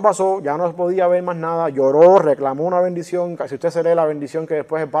 después que esto pasó, ya no podía ver más nada, lloró, reclamó una bendición. Si usted se lee la bendición que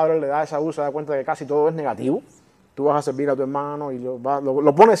después el padre le da a Esaú, se da cuenta que casi todo es negativo. Tú vas a servir a tu hermano y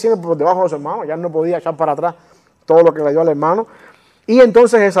lo pone siempre por debajo de su hermano, ya no podía echar para atrás todo lo que le dio al hermano. Y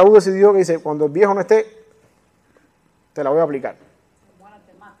entonces Esaú decidió que dice, cuando el viejo no esté, te la voy a aplicar.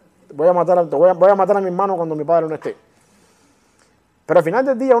 Voy a matar a mi hermano cuando mi padre no esté. Pero al final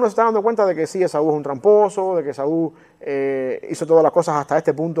del día uno se está dando cuenta de que sí, Esaú es un tramposo, de que Esaú hizo todas las cosas hasta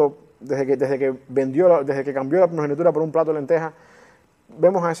este punto, desde que cambió la primogenitura por un plato de lentejas.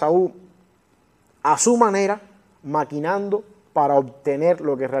 Vemos a Esaú a su manera, maquinando para obtener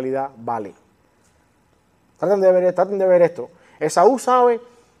lo que en realidad vale. Traten de ver esto.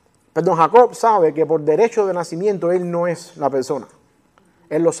 Jacob sabe que por derecho de nacimiento él no es la persona.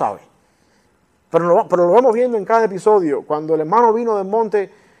 Él lo sabe. Pero lo vemos viendo en cada episodio. Cuando el hermano vino del monte,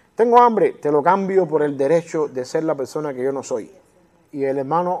 tengo hambre, te lo cambio por el derecho de ser la persona que yo no soy. Y el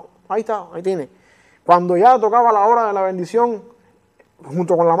hermano, ahí está, ahí tiene. Cuando ya tocaba la hora de la bendición,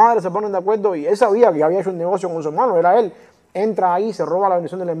 junto con la madre se ponen de acuerdo y él sabía que había hecho un negocio con su hermano, era él. Entra ahí, se roba la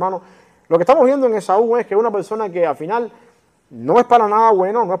bendición del hermano. Lo que estamos viendo en Esaú es que es una persona que al final no es para nada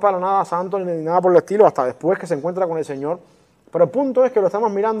bueno, no es para nada santo ni nada por el estilo, hasta después que se encuentra con el Señor. Pero el punto es que lo estamos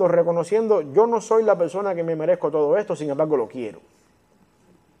mirando, reconociendo, yo no soy la persona que me merezco todo esto, sin embargo lo quiero.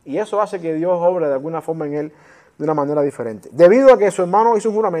 Y eso hace que Dios obre de alguna forma en él de una manera diferente. Debido a que su hermano hizo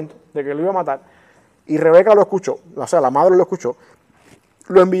un juramento de que lo iba a matar, y Rebeca lo escuchó, o sea, la madre lo escuchó,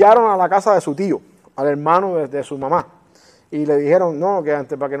 lo enviaron a la casa de su tío, al hermano de su mamá. Y le dijeron, no, que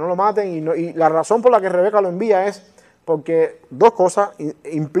antes para que no lo maten. Y la razón por la que Rebeca lo envía es porque dos cosas,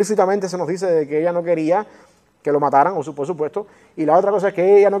 implícitamente se nos dice de que ella no quería que lo mataran, por supuesto, y la otra cosa es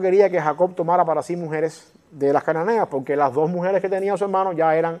que ella no quería que Jacob tomara para sí mujeres de las cananeas, porque las dos mujeres que tenía su hermano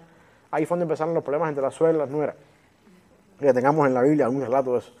ya eran, ahí fue donde empezaron los problemas entre las suegras y las nueras, que tengamos en la Biblia algún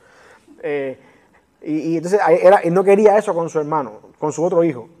relato de eso. Y entonces él no quería eso con su hermano, con su otro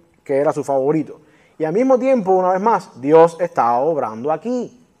hijo, que era su favorito. Y al mismo tiempo, una vez más, Dios está obrando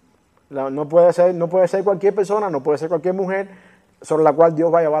aquí. No puede ser cualquier persona, no puede ser cualquier mujer sobre la cual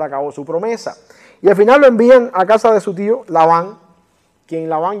Dios va a llevar a cabo su promesa. Y al final lo envían a casa de su tío, Labán, quien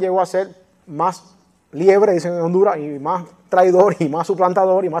Labán llegó a ser más liebre, dicen en Honduras, y más traidor, y más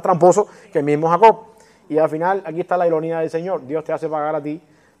suplantador, y más tramposo que el mismo Jacob. Y al final, aquí está la ironía del Señor. Dios te hace pagar a ti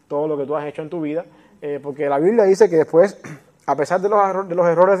todo lo que tú has hecho en tu vida, porque la Biblia dice que después, a pesar de los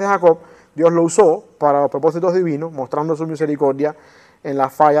errores de Jacob, Dios lo usó para los propósitos divinos, mostrando su misericordia en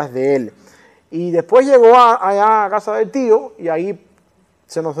las fallas de él. Y después llegó allá a casa del tío, y ahí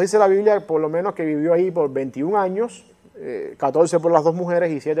se nos dice la Biblia, por lo menos, que vivió ahí por 21 años, 14 por las dos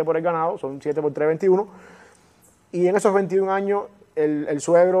mujeres y 7 por el ganado, son 7 por 3, 21. Y en esos 21 años, el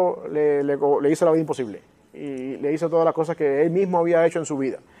suegro le hizo la vida imposible. Y le hizo todas las cosas que él mismo había hecho en su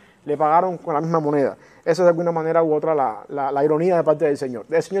vida. Le pagaron con la misma moneda. Eso es de alguna manera u otra la ironía de parte del Señor.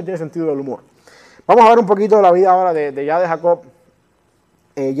 El Señor tiene sentido del humor. Vamos a ver un poquito de la vida ahora de Jacob,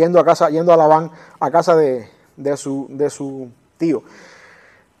 yendo a Labán, a casa de su tío.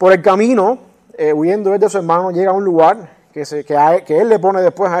 Por el camino, huyendo él de su hermano, llega a un lugar que él le pone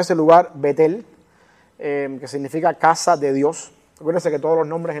después a ese lugar Betel, que significa casa de Dios. Acuérdense que todos los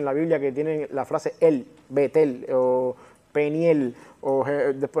nombres en la Biblia que tienen la frase El, Betel, o Peniel, o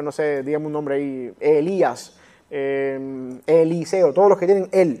después no sé, dígame un nombre ahí, Elías, Eliseo, todos los que tienen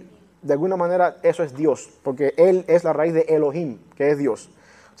El, de alguna manera eso es Dios, porque Él es la raíz de Elohim, que es Dios.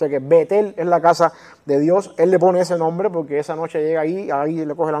 O sea que Betel es la casa de Dios. Él le pone ese nombre porque esa noche llega ahí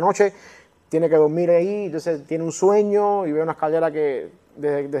le coge la noche, tiene que dormir ahí, entonces tiene un sueño y ve una escalera que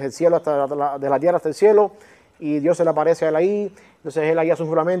desde el cielo de la tierra hasta el cielo, y Dios se le aparece a él ahí. Entonces él ahí hace un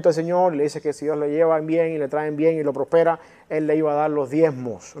juramento al Señor, le dice que si Dios le lleva bien y le traen bien y lo prospera, él le iba a dar los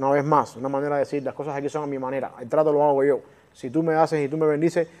diezmos. Una vez más, una manera de decir, las cosas aquí son a mi manera, el trato lo hago yo. Si tú me haces y tú me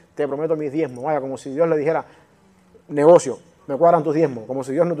bendices, te prometo mis diezmos. Vaya, como si Dios le dijera, negocio, me cuadran tus diezmos. Como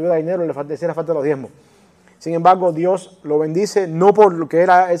si Dios no tuviera dinero y le hiciera falta los diezmos. Sin embargo, Dios lo bendice no porque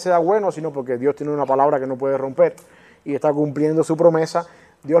él sea bueno, sino porque Dios tiene una palabra que no puede romper y está cumpliendo su promesa.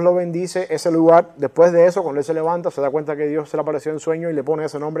 Dios lo bendice, ese lugar. Después de eso, cuando él se levanta, se da cuenta que Dios se le apareció en sueño y le pone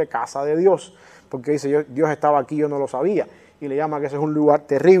ese nombre, casa de Dios, porque dice, Dios estaba aquí, yo no lo sabía, y le llama que ese es un lugar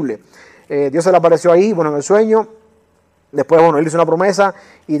terrible. Dios se le apareció ahí, en el sueño. Después, él hizo una promesa,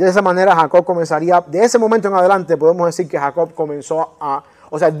 y de esa manera Jacob comenzaría, de ese momento en adelante podemos decir que Jacob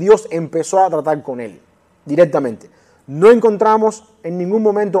Dios empezó a tratar con él directamente. No encontramos en ningún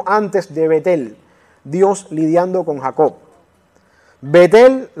momento antes de Betel Dios lidiando con Jacob.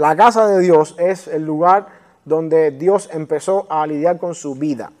 Betel, la casa de Dios, es el lugar donde Dios empezó a lidiar con su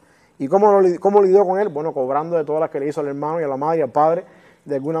vida. ¿Y cómo lidió con él? Bueno, cobrando de todas las que le hizo al hermano y a la madre y al padre,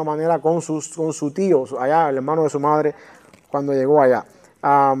 de alguna manera con su tío, allá, el hermano de su madre, cuando llegó allá.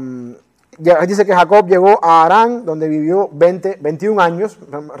 Dice que Jacob llegó a Harán, donde vivió 21 años,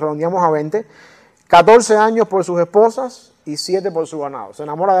 redondeamos a 20, 14 años por sus esposas y 7 por su ganado. Se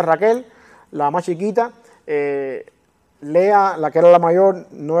enamora de Raquel, la más chiquita. Lea, la que era la mayor,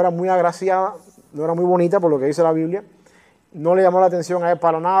 no era muy agraciada, no era muy bonita por lo que dice la Biblia. No le llamó la atención a él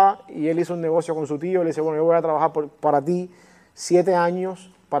para nada, y él hizo un negocio con su tío. Le dice, yo voy a trabajar para ti 7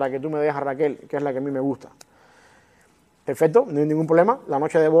 años para que tú me dejes a Raquel, que es la que a mí me gusta. Perfecto, no hay ningún problema. La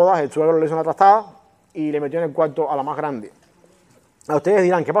noche de bodas, el suegro le hizo una trastada y le metió en el cuarto a la más grande. A ustedes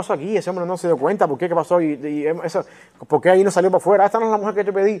dirán, ¿qué pasó aquí? Ese hombre no se dio cuenta, ¿por qué? ¿Qué pasó? ¿Por qué ahí no salió para afuera? Esta no es la mujer que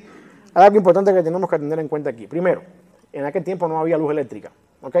te pedí. Hay algo importante que tenemos que tener en cuenta aquí. Primero, en aquel tiempo no había luz eléctrica.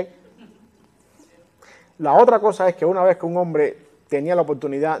 ¿ok? La otra cosa es que una vez que un hombre tenía la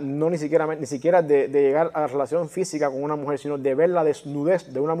oportunidad, no ni siquiera de llegar a la relación física con una mujer, sino de ver la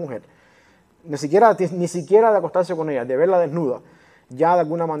desnudez de una mujer, ni siquiera de acostarse con ella, de verla desnuda, ya de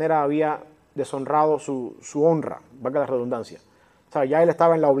alguna manera había deshonrado su honra, valga la redundancia. O sea, ya él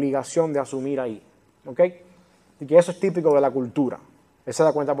estaba en la obligación de asumir ahí, ¿ok? Y que eso es típico de la cultura. Él se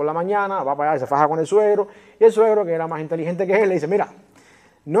da cuenta por la mañana, va para allá y se faja con el suegro, y el suegro, que era más inteligente que él, le dice, mira,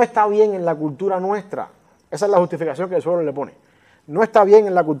 no está bien en la cultura nuestra, esa es la justificación que el suegro le pone, no está bien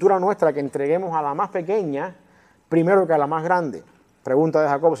en la cultura nuestra que entreguemos a la más pequeña primero que a la más grande. Pregunta de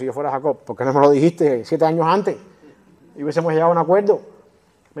Jacob, si yo fuera Jacob, ¿por qué no me lo dijiste 7 años antes? Y hubiésemos llegado a un acuerdo,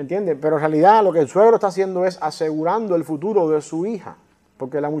 ¿me entiendes? Pero en realidad lo que el suegro está haciendo es asegurando el futuro de su hija,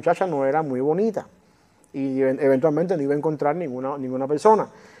 porque la muchacha no era muy bonita y eventualmente no iba a encontrar ninguna persona.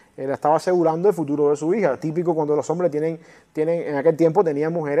 Él estaba asegurando el futuro de su hija. Típico cuando los hombres en aquel tiempo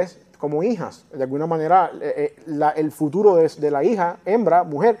tenían mujeres como hijas. De alguna manera el futuro de la hija, hembra,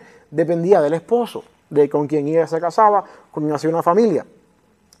 mujer, dependía del esposo, de con quien ella se casaba, con quien hacía una familia.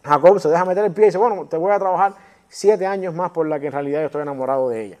 Jacob se deja meter el pie y dice, bueno, te voy a trabajar 7 años más por la que en realidad yo estoy enamorado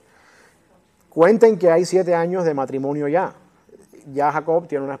de ella. Cuenten que hay 7 años de matrimonio ya. Ya Jacob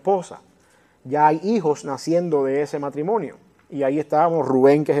tiene una esposa. Ya hay hijos naciendo de ese matrimonio. Y ahí estábamos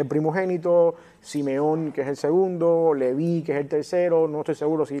Rubén, que es el primogénito, Simeón, que es el segundo, Leví, que es el tercero, no estoy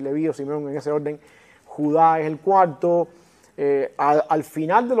seguro si Leví o Simeón en ese orden, Judá es el cuarto. Al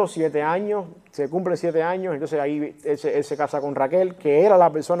final de los 7 años, se cumplen 7 años, entonces ahí él se casa con Raquel, que era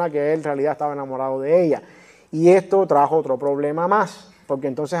la persona que él en realidad estaba enamorado de ella. Y esto trajo otro problema más, porque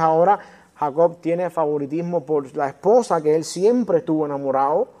entonces ahora Jacob tiene favoritismo por la esposa que él siempre estuvo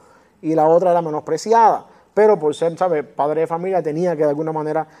enamorado y la otra era menospreciada. Pero por ser, ¿sabe?, padre de familia, tenía que de alguna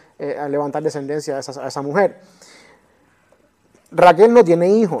manera levantar descendencia a esa mujer. Raquel no tiene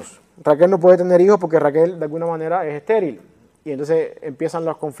hijos. Raquel no puede tener hijos porque Raquel de alguna manera es estéril. Y entonces empiezan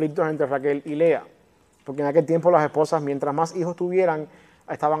los conflictos entre Raquel y Lea. Porque en aquel tiempo las esposas, mientras más hijos tuvieran,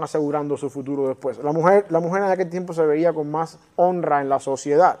 estaban asegurando su futuro después. La mujer en aquel tiempo se veía con más honra en la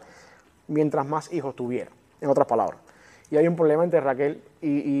sociedad, mientras más hijos tuviera, en otras palabras. Y hay un problema entre Raquel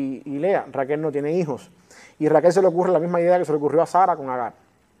y Lea. Raquel no tiene hijos. Y a Raquel se le ocurre la misma idea que se le ocurrió a Sara con Agar.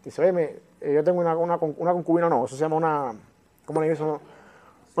 Dice, oye, yo tengo una concubina, no, eso se llama ¿cómo le dicen?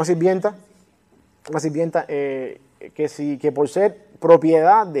 Una sirvienta. Una sirvienta que por ser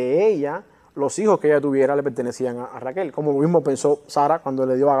propiedad de ella, los hijos que ella tuviera le pertenecían a Raquel, como mismo pensó Sara cuando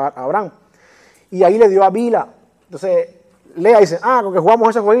le dio a Agar a Abraham. Y ahí le dio a Bila. Entonces, Lea dice, porque jugamos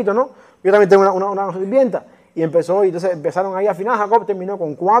ese jueguito, ¿no? Yo también tengo una sirvienta. Y entonces empezaron ahí, al final Jacob terminó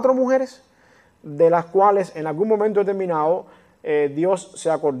con 4 mujeres, de las cuales en algún momento determinado Dios se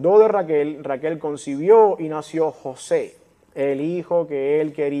acordó de Raquel. Raquel concibió y nació José, el hijo que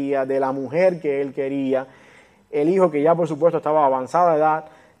él quería, de la mujer que él quería, el hijo que ya por supuesto estaba a avanzada edad,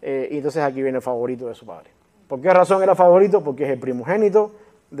 y entonces aquí viene el favorito de su padre. ¿Por qué razón era favorito? Porque es el primogénito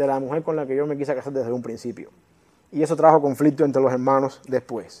de la mujer con la que yo me quise casar desde un principio. Y eso trajo conflicto entre los hermanos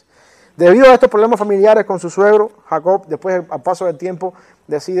después. Debido a estos problemas familiares con su suegro, Jacob, después al paso del tiempo,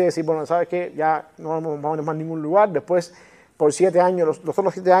 decide decir, bueno, ¿sabes qué? Ya no vamos a más a ningún lugar. Después, por 7 años, los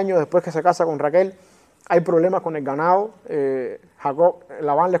otros 7 años después que se casa con Raquel, hay problemas con el ganado.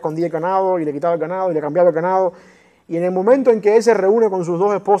 Labán le escondía el ganado y le quitaba el ganado y le cambiaba el ganado. Y en el momento en que él se reúne con sus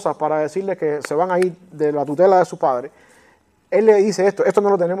 2 esposas para decirles que se van a ir de la tutela de su padre, él le dice esto no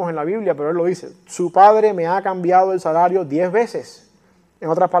lo tenemos en la Biblia, pero él lo dice, su padre me ha cambiado el salario 10 veces. En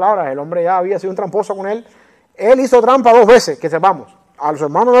otras palabras, el hombre ya había sido un tramposo con él. Él hizo trampa 2 veces, que sepamos. A los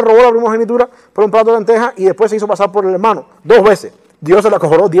hermanos le robó la primogenitura por un plato de lentejas y después se hizo pasar por el hermano 2 veces. Dios se la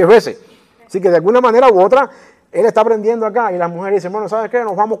cobró 10 veces. Así que de alguna manera u otra, él está aprendiendo acá y las mujeres dicen, bueno, ¿sabes qué?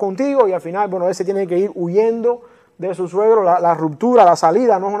 Nos vamos contigo, y al final, bueno, él se tiene que ir huyendo de su suegro. La ruptura, la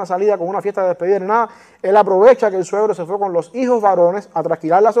salida, no es una salida con una fiesta de despedida ni nada. Él aprovecha que el suegro se fue con los hijos varones a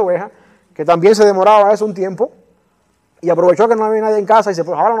trasquilar las ovejas, que también se demoraba eso un tiempo, y aprovechó que no había nadie en casa y dice,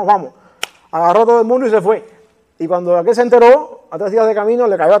 pues ahora nos vamos. Agarró a todo el mundo y se fue. Y cuando aquel se enteró, a 3 días de camino,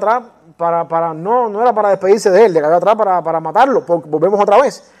 le cayó atrás, no era para despedirse de él, le cayó atrás para matarlo. Volvemos otra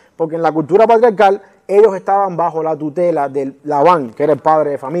vez, porque en la cultura patriarcal, ellos estaban bajo la tutela de Labán, que era el padre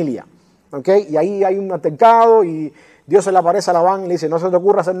de familia. ¿Okay? Y ahí hay un altercado y Dios se le aparece a Labán y le dice, no se te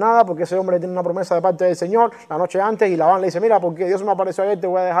ocurra hacer nada porque ese hombre tiene una promesa de parte del Señor la noche antes. Y Labán le dice, mira, porque Dios me apareció ayer, te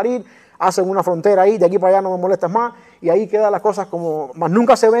voy a dejar ir. Hacen una frontera ahí, de aquí para allá no me molestas más. Y ahí quedan las cosas como más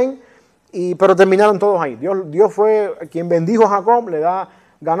nunca se ven, pero terminaron todos ahí. Dios fue quien bendijo a Jacob, le da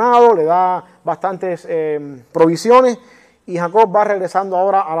ganado, le da bastantes provisiones y Jacob va regresando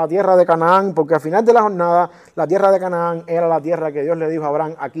ahora a la tierra de Canaán, porque al final de la jornada, la tierra de Canaán era la tierra que Dios le dijo a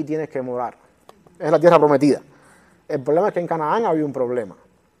Abraham, aquí tienes que morar. Es la tierra prometida. El problema es que en Canaán había un problema.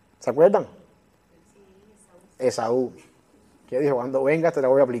 ¿Se acuerdan? Esaú, que dijo, cuando vengas te la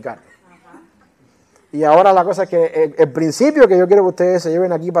voy a aplicar. Y ahora la cosa es que el principio que yo quiero que ustedes se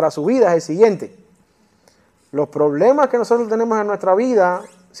lleven aquí para su vida es el siguiente. Los problemas que nosotros tenemos en nuestra vida,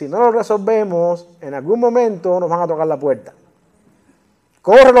 si no los resolvemos, en algún momento nos van a tocar la puerta.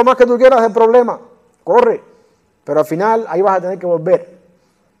 Corre lo más que tú quieras del problema, corre, pero al final ahí vas a tener que volver.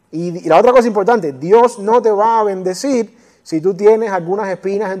 Y la otra cosa importante, Dios no te va a bendecir si tú tienes algunas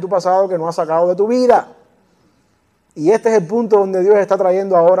espinas en tu pasado que no has sacado de tu vida. Y este es el punto donde Dios está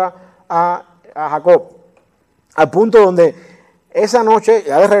trayendo ahora a Jacob, al punto donde esa noche,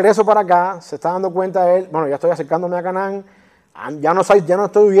 ya de regreso para acá, se está dando cuenta él, bueno, ya estoy acercándome a Canaán, ya no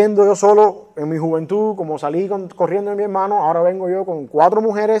estoy viviendo yo solo en mi juventud, como salí corriendo de mi hermano, ahora vengo yo con 4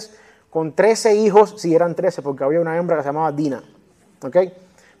 mujeres, con 13 hijos, sí eran 13 porque había una hembra que se llamaba Dina, ¿ok?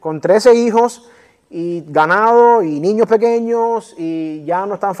 Con 13 hijos y ganado y niños pequeños y ya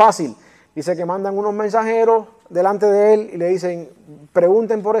no es tan fácil. Dice que mandan unos mensajeros delante de él y le dicen,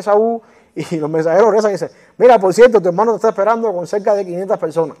 pregunten por Esaú, y los mensajeros rezan y dicen, mira, por cierto, tu hermano te está esperando con cerca de 500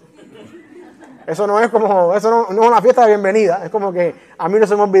 personas. Eso no es una fiesta de bienvenida, es como que a mí no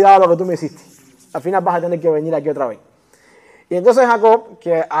se me ha olvidado lo que tú me hiciste. Al final vas a tener que venir aquí otra vez. Y entonces Jacob,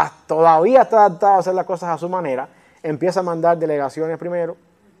 que todavía está adaptado a hacer las cosas a su manera, empieza a mandar delegaciones primero,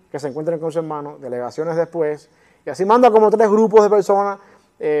 que se encuentren con su hermano, delegaciones después, y así manda como 3 grupos de personas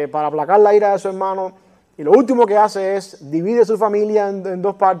para aplacar la ira de su hermano. Y lo último que hace es divide su familia en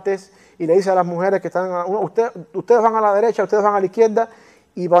 2 partes y le dice a las mujeres que están, ustedes van a la derecha, ustedes van a la izquierda,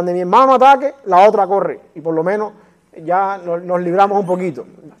 y donde mi hermano ataque, la otra corre. Y por lo menos ya nos libramos un poquito.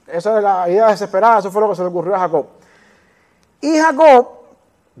 Esa es la idea desesperada, eso fue lo que se le ocurrió a Jacob. Y Jacob,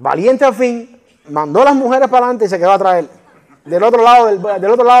 valiente al fin, mandó a las mujeres para adelante y se quedó atrás de él. Del otro lado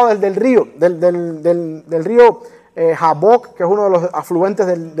del río, del río Jaboc, que es uno de los afluentes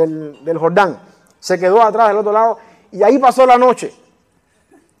del Jordán. Se quedó atrás del otro lado y ahí pasó la noche.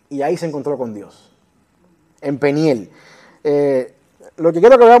 Y ahí se encontró con Dios, en Peniel. Lo que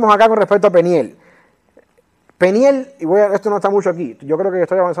quiero que veamos acá con respecto a Peniel. Peniel, esto no está mucho aquí, yo creo que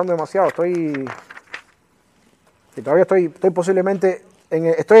estoy avanzando demasiado, todavía estoy posiblemente,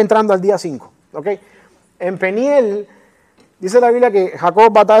 estoy entrando al día 5, ¿ok? En Peniel, dice la Biblia que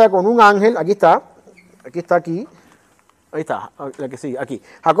Jacob batalla con un ángel, ahí está, la que sigue, aquí.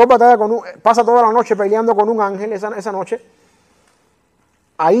 Jacob batalla pasa toda la noche peleando con un ángel esa noche.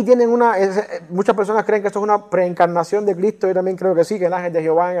 Ahí tienen muchas personas creen que esto es una preencarnación de Cristo, yo también creo que sí, que el ángel de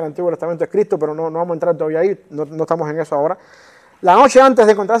Jehová en el Antiguo Testamento es Cristo, pero no vamos a entrar todavía ahí, no estamos en eso ahora. La noche antes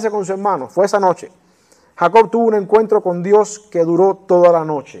de encontrarse con su hermano, fue esa noche, Jacob tuvo un encuentro con Dios que duró toda la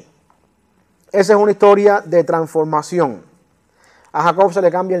noche. Esa es una historia de transformación. A Jacob se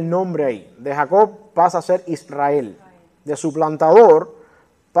le cambia el nombre ahí, de Jacob pasa a ser Israel, de suplantador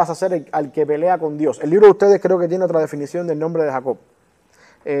pasa a ser al que pelea con Dios. El libro de ustedes creo que tiene otra definición del nombre de Jacob.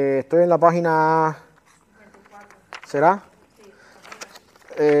 Estoy en la página, ¿será?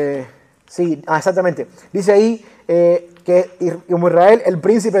 Sí, exactamente. Dice ahí que como Israel, el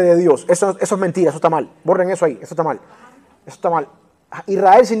príncipe de Dios. Eso es mentira, eso está mal. Borren eso ahí, eso está mal. Eso está mal.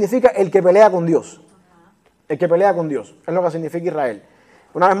 Israel significa el que pelea con Dios. El que pelea con Dios, es lo que significa Israel.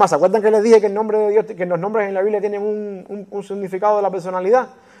 Una vez más, ¿se acuerdan que les dije que el nombre de Dios, que los nombres en la Biblia tienen un significado de la personalidad?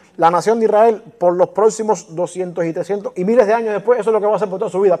 La nación de Israel, por los próximos 200 y 300 y miles de años después, eso es lo que va a hacer por toda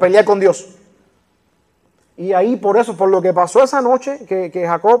su vida, pelear con Dios. Y ahí, por lo que pasó esa noche, que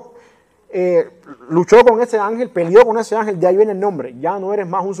Jacob luchó con ese ángel, peleó con ese ángel, de ahí viene el nombre. Ya no eres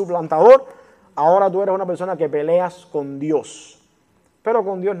más un suplantador, ahora tú eres una persona que peleas con Dios. Pero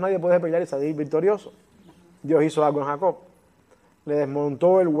con Dios nadie puede pelear y salir victorioso. Dios hizo algo en Jacob. Le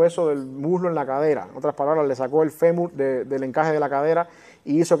desmontó el hueso del muslo en la cadera. En otras palabras, le sacó el fémur del encaje de la cadera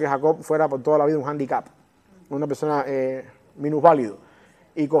y hizo que Jacob fuera por toda la vida un handicap. Una persona minusválido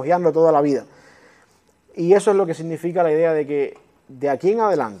y cojeando toda la vida. Y eso es lo que significa la idea de que de aquí en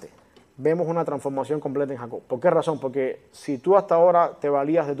adelante vemos una transformación completa en Jacob. ¿Por qué razón? Porque si tú hasta ahora te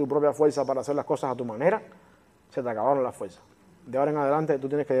valías de tu propia fuerza para hacer las cosas a tu manera, se te acabaron las fuerzas. De ahora en adelante tú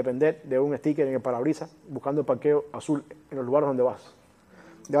tienes que depender de un sticker en el parabrisas buscando el parqueo azul en los lugares donde vas.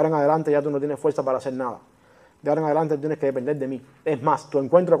 De ahora en adelante ya tú no tienes fuerza para hacer nada. De ahora en adelante tienes que depender de mí. Es más, tu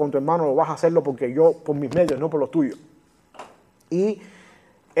encuentro con tu hermano lo vas a hacerlo porque yo, por mis medios, no por los tuyos. Y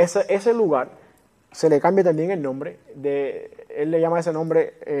ese lugar se le cambia también el nombre. Él le llama a ese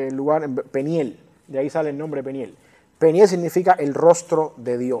nombre lugar Peniel. De ahí sale el nombre Peniel. Peniel significa el rostro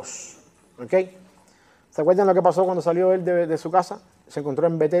de Dios. ¿Ok? ¿Se acuerdan lo que pasó cuando salió él de su casa? Se encontró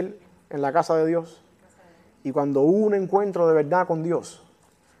en Betel, en la casa de Dios. Y cuando hubo un encuentro de verdad con Dios,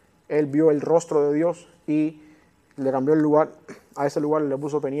 él vio el rostro de Dios y le cambió el lugar. A ese lugar le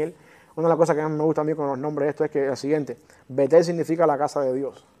puso Peniel. Una de las cosas que más me gusta a mí con los nombres de esto es que el siguiente: Betel significa la casa de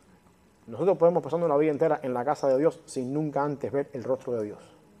Dios. Nosotros podemos pasar una vida entera en la casa de Dios sin nunca antes ver el rostro de Dios.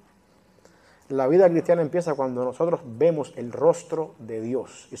 La vida cristiana empieza cuando nosotros vemos el rostro de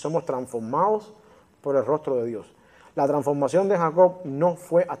Dios y somos transformados por el rostro de Dios. La transformación de Jacob no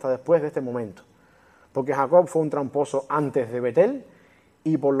fue hasta después de este momento, porque Jacob fue un tramposo antes de Betel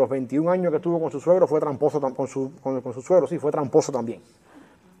y por los 21 años que tuvo con su suegro fue tramposo con su suegro, sí, fue tramposo también.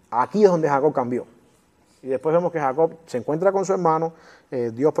 Aquí es donde Jacob cambió. Y después vemos que Jacob se encuentra con su hermano,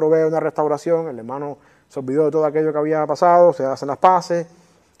 Dios provee una restauración, el hermano se olvidó de todo aquello que había pasado, se hacen las paces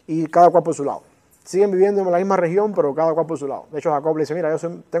y cada cual por su lado. Siguen viviendo en la misma región, pero cada cual por su lado. De hecho, Jacob le dice: mira,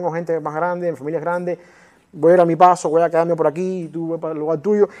 tengo gente más grande, mi familia es grande, voy a ir a mi paso, voy a quedarme por aquí, tú vas para el lugar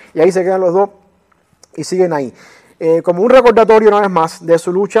tuyo. Y ahí se quedan los dos y siguen ahí. Como un recordatorio una vez más de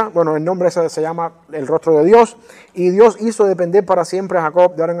su lucha, bueno, el nombre se llama el rostro de Dios, y Dios hizo depender para siempre a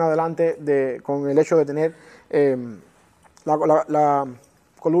Jacob de ahora en adelante con el hecho de tener la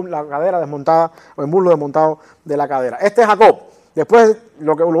cadera desmontada, o el muslo desmontado de la cadera. Este es Jacob. Después,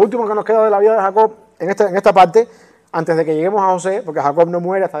 lo último que nos queda de la vida de Jacob en esta parte, antes de que lleguemos a José, porque Jacob no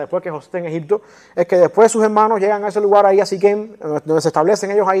muere hasta después que José está en Egipto, es que después sus hermanos llegan a ese lugar ahí, a Siquem, donde se establecen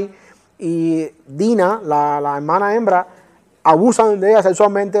ellos ahí, y Dina, la hermana hembra, abusan de ella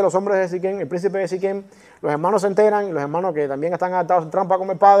sexualmente los hombres de Siquem, el príncipe de Siquem. Los hermanos se enteran, y los hermanos que también están atados en trampa con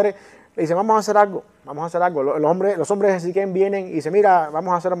el padre, le dicen: vamos a hacer algo. Los hombres de Siquem vienen y dicen: mira,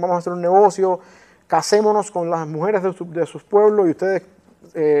 vamos a hacer un negocio, casémonos con las mujeres de sus pueblos y ustedes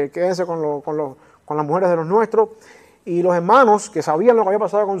quédense con las mujeres de los nuestros. Y los hermanos, que sabían lo que había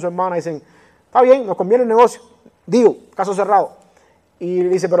pasado con su hermana, dicen: está bien, nos conviene el negocio, digo, caso cerrado. Y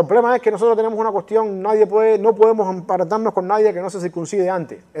dice: pero el problema es que nosotros tenemos una cuestión, no podemos emparentarnos con nadie que no se circuncide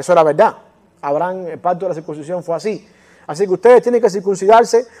antes. Eso era verdad. Abraham, el pacto de la circuncisión fue así. Así que ustedes tienen que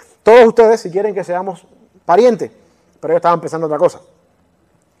circuncidarse, todos ustedes, si quieren que seamos parientes. Pero ellos estaban pensando otra cosa.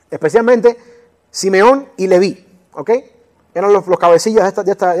 Especialmente Simeón y Leví, ¿ok? Eran los cabecillas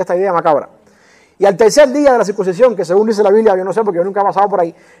de esta idea macabra. Y al tercer día de la circuncisión, que según dice la Biblia, yo no sé porque yo nunca he pasado por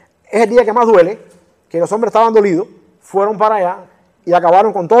ahí, es el día que más duele, que los hombres estaban dolidos, fueron para allá y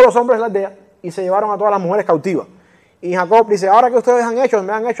acabaron con todos los hombres de la aldea y se llevaron a todas las mujeres cautivas. Y Jacob dice: ahora que ustedes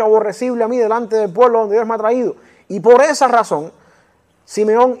me han hecho aborrecible a mí delante del pueblo donde Dios me ha traído. Y por esa razón,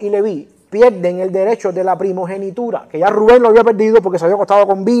 Simeón y Leví pierden el derecho de la primogenitura, que ya Rubén lo había perdido porque se había acostado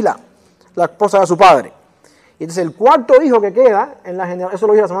con Bila, la esposa de su padre. Y entonces el cuarto hijo que queda, eso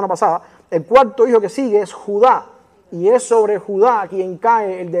lo dije la semana pasada, el cuarto hijo que sigue es Judá. Y es sobre Judá quien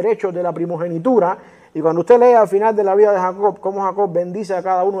cae el derecho de la primogenitura. Y cuando usted lee al final de la vida de Jacob, cómo Jacob bendice a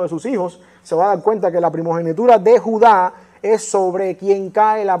cada uno de sus hijos, se va a dar cuenta que la primogenitura de Judá es sobre quien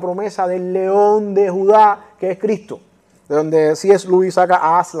cae la promesa del león de Judá, que es Cristo. De donde C.S. Lewis saca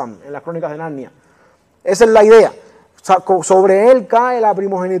a Aslan en las Crónicas de Narnia. Esa es la idea. Sobre él cae la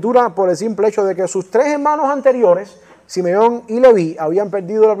primogenitura por el simple hecho de que sus tres hermanos anteriores, Simeón y Leví, habían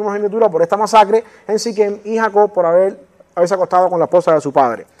perdido la primogenitura por esta masacre en Siquem, y Jacob por haberse acostado con la esposa de su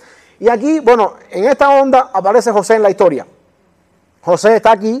padre. Y aquí, bueno, en esta onda aparece José en la historia. José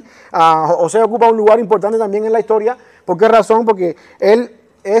está aquí, José ocupa un lugar importante también en la historia. ¿Por qué razón? Porque él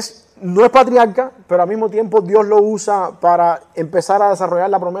no es patriarca, pero al mismo tiempo Dios lo usa para empezar a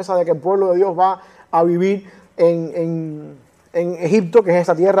desarrollar la promesa de que el pueblo de Dios va a vivir en Egipto, que es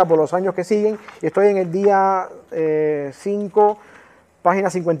esta tierra, por los años que siguen. Y estoy en el día 5,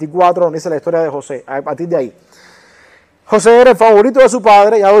 página 54, donde dice la historia de José, a partir de ahí. José era el favorito de su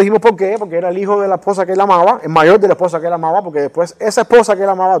padre, ya lo dijimos por qué, porque era el hijo de la esposa que él amaba, el mayor de la esposa que él amaba, porque después esa esposa que él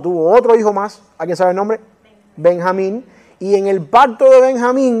amaba tuvo otro hijo más, ¿alguien sabe el nombre? Benjamín. Y en el parto de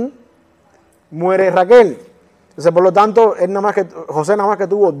Benjamín muere Raquel. Entonces, por lo tanto, José nada más que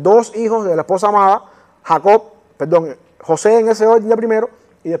tuvo dos hijos de la esposa amada, José en ese orden de primero,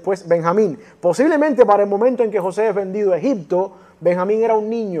 y después Benjamín. Posiblemente para el momento en que José es vendido a Egipto, Benjamín era un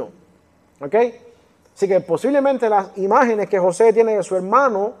niño, ¿ok? Así que posiblemente las imágenes que José tiene de su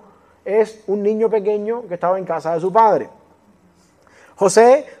hermano es un niño pequeño que estaba en casa de su padre.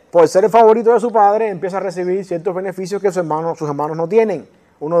 José, por ser el favorito de su padre, empieza a recibir ciertos beneficios que sus hermanos no tienen.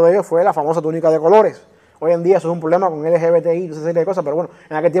 Uno de ellos fue la famosa túnica de colores. Hoy en día eso es un problema con LGBTI y esa serie de cosas, pero bueno,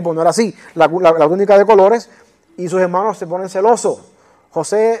 en aquel tiempo no era así. La túnica de colores, y sus hermanos se ponen celosos.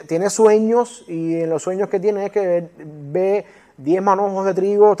 José tiene sueños, y en los sueños que tiene es que ve 10 manojos de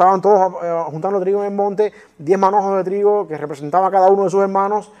trigo, estaban todos juntando trigo en el monte, 10 manojos de trigo que representaban a cada uno de sus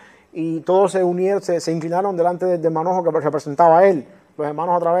hermanos, y todos se unieron, se inclinaron delante del manojo que representaba a él. Los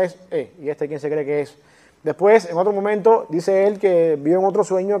hermanos otra vez, ¿y este quién se cree que es? Después, en otro momento, dice él que vio en otro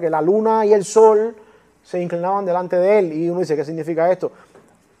sueño que la luna y el sol se inclinaban delante de él. Y uno dice, ¿qué significa esto?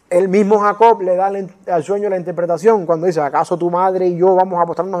 El mismo Jacob le da al sueño la interpretación cuando dice, ¿acaso tu madre y yo vamos a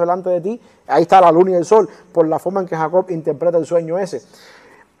postrarnos delante de ti? Ahí está la luna y el sol, por la forma en que Jacob interpreta el sueño ese.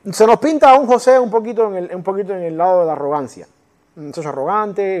 Se nos pinta a un José un poquito en el lado de la arrogancia. Soy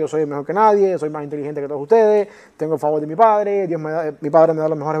arrogante, yo soy mejor que nadie, soy más inteligente que todos ustedes, tengo el favor de mi padre, mi padre me da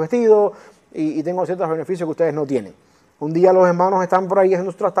los mejores vestidos y tengo ciertos beneficios que ustedes no tienen. Un día los hermanos están por ahí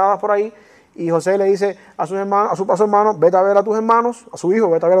haciendo sus trastadas por ahí y José le dice a sus hermanos, a su hermano, vete a ver a tus hermanos, a su hijo,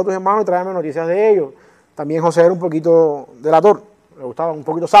 vete a ver a tus hermanos y tráeme noticias de ellos. También José era un poquito delator, le gustaba un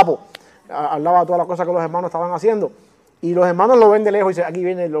poquito sapo, hablaba de todas las cosas que los hermanos estaban haciendo. Y los hermanos lo ven de lejos y dicen, aquí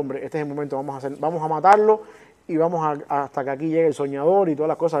viene el hombre, este es el momento, vamos a matarlo y vamos hasta que aquí llegue el soñador y todas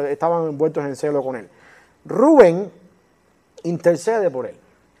las cosas. Estaban envueltos en celo con él. Rubén intercede por él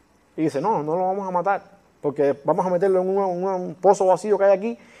y dice, no lo vamos a matar porque vamos a meterlo en un pozo vacío que hay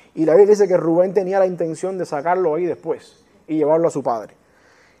aquí. Y la Biblia dice que Rubén tenía la intención de sacarlo ahí después y llevarlo a su padre.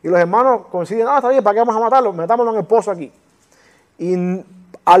 Y los hermanos coinciden, está bien, ¿para qué vamos a matarlo? Metámoslo en el pozo aquí. Y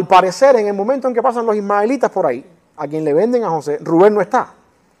al parecer, en el momento en que pasan los ismaelitas por ahí, a quien le venden a José, Rubén no está.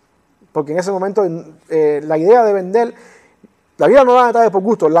 Porque en ese momento la idea de vender, la Biblia no da detalles por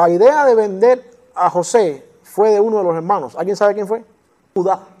gusto, la idea de vender a José fue de uno de los hermanos. ¿Alguien sabe quién fue?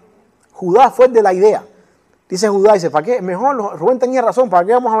 Judá. Judá fue el de la idea. Dice Judá, dice, ¿para qué? Mejor, Rubén tenía razón, ¿para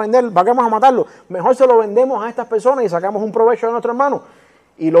qué vamos a vender? ¿Para qué vamos a matarlo? Mejor se lo vendemos a estas personas y sacamos un provecho de nuestro hermano.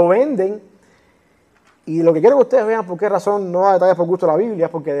 Y lo venden. Y lo que quiero que ustedes vean por qué razón no da detalles por gusto la Biblia,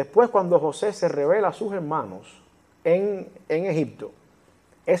 es porque después cuando José se revela a sus hermanos en Egipto,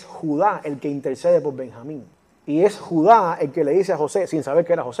 es Judá el que intercede por Benjamín. Y es Judá el que le dice a José, sin saber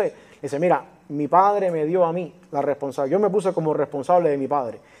que era José, dice, mira, mi padre me dio a mí la responsabilidad, yo me puse como responsable de mi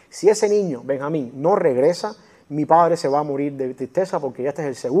padre. Si ese niño, Benjamín, no regresa, mi padre se va a morir de tristeza porque este es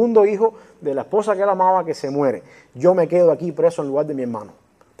el segundo hijo de la esposa que él amaba que se muere. Yo me quedo aquí preso en lugar de mi hermano,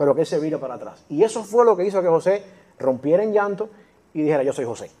 pero que él se vire para atrás. Y eso fue lo que hizo que José rompiera en llanto y dijera, yo soy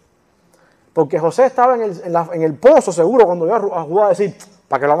José. Porque José estaba en el pozo seguro cuando vio a Judá decir,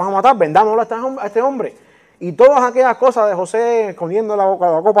 ¿para qué lo vamos a matar? Vendámoslo a este hombre. Y todas aquellas cosas de José escondiendo la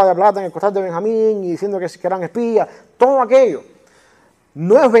copa de plata en el costal de Benjamín y diciendo que eran espías, todo aquello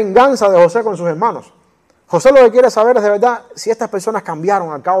no es venganza de José con sus hermanos. José lo que quiere saber es de verdad si estas personas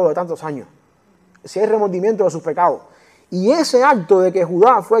cambiaron al cabo de tantos años, si hay remordimiento de sus pecados. Y ese acto de que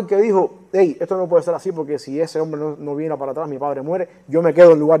Judá fue el que dijo, hey, esto no puede ser así porque si ese hombre no viene para atrás, mi padre muere, yo me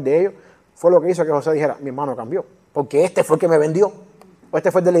quedo en lugar de ellos, fue lo que hizo que José dijera, mi hermano cambió, porque este fue el que me vendió, o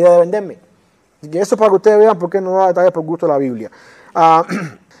este fue el de la idea de venderme. Y eso es para que ustedes vean por qué no da detalles por gusto de la Biblia.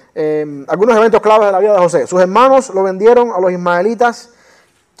 Algunos eventos claves de la vida de José. Sus hermanos lo vendieron a los ismaelitas,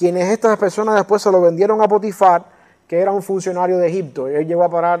 quienes estas personas después se lo vendieron a Potifar, que era un funcionario de Egipto. Él llegó a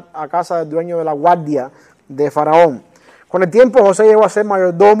parar a casa del dueño de la guardia de Faraón. Con el tiempo José llegó a ser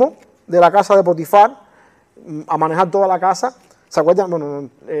mayordomo de la casa de Potifar, a manejar toda la casa. ¿Se acuerdan? Bueno,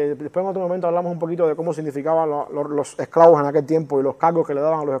 después en otro momento hablamos un poquito de cómo significaban los esclavos en aquel tiempo y los cargos que le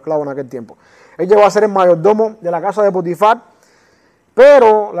daban a los esclavos en aquel tiempo. Él llegó a ser el mayordomo de la casa de Potifar,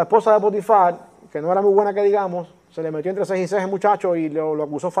 pero la esposa de Potifar, que no era muy buena que digamos, se le metió entre 6 y 6 el muchacho y lo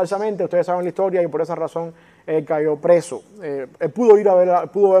acusó falsamente. Ustedes saben la historia y por esa razón él cayó preso. Él pudo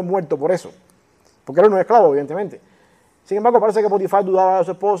haber muerto por eso, porque era un esclavo, evidentemente. Sin embargo, parece que Potifar dudaba de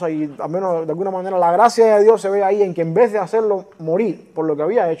su esposa y al menos de alguna manera la gracia de Dios se ve ahí en que en vez de hacerlo morir por lo que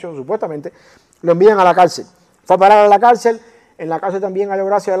había hecho, supuestamente, lo envían a la cárcel. Fue a parar a la cárcel, en la cárcel también halló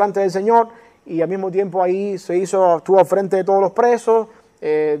gracia delante del Señor y al mismo tiempo ahí estuvo al frente de todos los presos,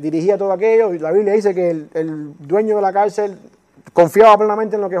 dirigía todo aquello. Y la Biblia dice que el dueño de la cárcel confiaba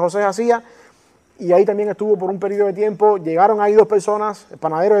plenamente en lo que José hacía y ahí también estuvo por un periodo de tiempo. Llegaron ahí 2 personas, el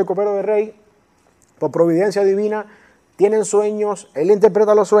panadero y el copero del rey, por providencia divina. Tienen sueños, él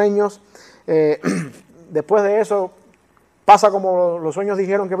interpreta los sueños, después de eso pasa como los sueños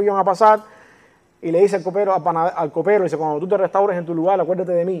dijeron que iban a pasar y le dice al copero, dice, cuando tú te restaures en tu lugar,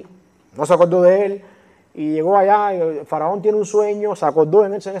 acuérdate de mí. No se acordó de él y llegó allá y el faraón tiene un sueño, se acordó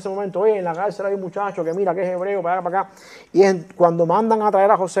en ese momento, oye, en la cárcel hay un muchacho que mira que es hebreo, para acá. Y es cuando mandan a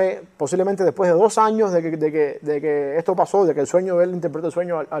traer a José, posiblemente después de 2 años de que esto pasó, de que el sueño de él interpretó el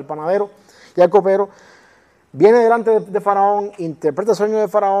sueño al panadero y al copero, viene delante de Faraón, interpreta el sueño de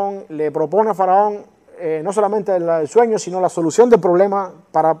Faraón, le propone a Faraón no solamente el sueño, sino la solución del problema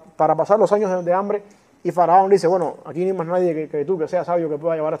para pasar los años de hambre. Y Faraón dice, bueno, aquí no hay más nadie que tú, que sea sabio, que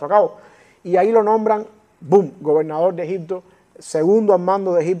pueda llevar esto a cabo. Y ahí lo nombran, boom, gobernador de Egipto, segundo al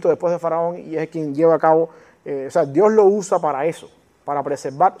mando de Egipto después de Faraón y es quien lleva a cabo, o sea, Dios lo usa para eso, para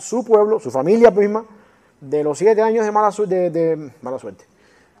preservar su pueblo, su familia misma, de los 7 años de mala suerte,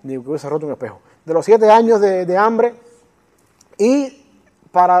 ni que hubiese roto un espejo, de los 7 años de hambre y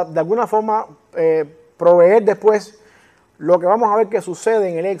para de alguna forma proveer después lo que vamos a ver que sucede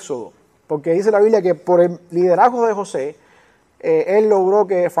en el Éxodo, porque dice la Biblia que por el liderazgo de José, él logró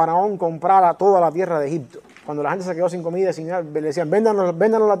que Faraón comprara toda la tierra de Egipto. Cuando la gente se quedó sin comida, sin nada, le decían, véndanos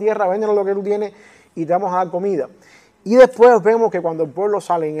la tierra, véndanos lo que tú tienes y te vamos a dar comida. Y después vemos que cuando el pueblo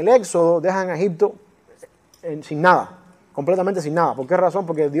sale en el Éxodo, dejan a Egipto sin nada, completamente sin nada. ¿Por qué razón?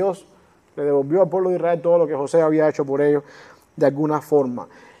 Porque Dios le devolvió al pueblo de Israel todo lo que José había hecho por ellos de alguna forma.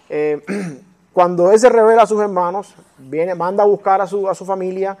 Cuando él se revela a sus hermanos, manda a buscar a su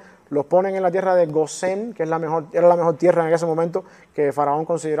familia, los ponen en la tierra de Gosén, que era la mejor tierra en ese momento, que Faraón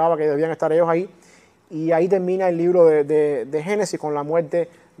consideraba que debían estar ellos ahí. Y ahí termina el libro de Génesis con la muerte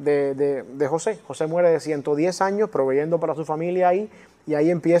de José. José muere de 110 años proveyendo para su familia ahí. Y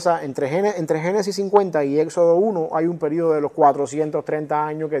ahí empieza, entre Génesis 50 y Éxodo 1, hay un periodo de los 430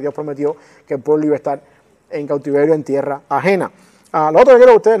 años que Dios prometió que el pueblo iba a estar en cautiverio en tierra ajena. Lo otro que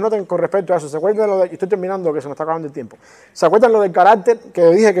quiero que ustedes noten con respecto a eso, ¿se acuerdan de lo estoy terminando, que se nos está acabando el tiempo? ¿Se acuerdan lo del carácter? Que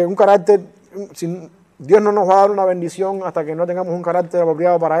dije que un carácter, Dios no nos va a dar una bendición hasta que no tengamos un carácter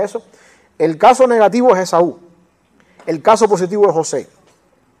apropiado para eso. El caso negativo es Esaú, el caso positivo es José.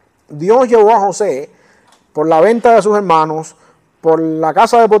 Dios llevó a José por la venta de sus hermanos, por la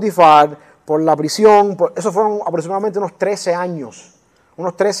casa de Potifar, por la prisión, eso fueron aproximadamente unos 13 años,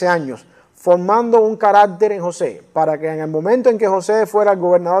 formando un carácter en José, para que en el momento en que José fuera el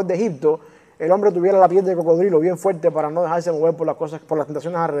gobernador de Egipto, el hombre tuviera la piel de cocodrilo bien fuerte para no dejarse mover por las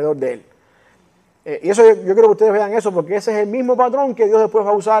tentaciones alrededor de él. Y eso yo quiero que ustedes vean eso, porque ese es el mismo patrón que Dios después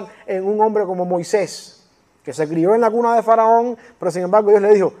va a usar en un hombre como Moisés, que se crió en la cuna de Faraón, pero sin embargo Dios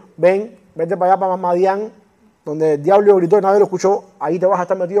le dijo, vete para allá, para Madián, donde el diablo gritó y nadie lo escuchó, ahí te vas a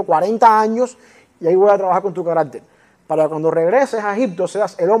estar metido 40 años y ahí voy a trabajar con tu carácter, para que cuando regreses a Egipto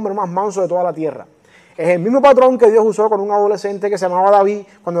seas el hombre más manso de toda la tierra. Es el mismo patrón que Dios usó con un adolescente que se llamaba David,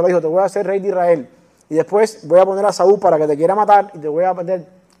 cuando le dijo, te voy a hacer rey de Israel, y después voy a poner a Saúl para que te quiera matar, y te voy a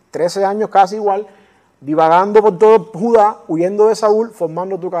meter 13 años casi igual, divagando por todo Judá, huyendo de Saúl,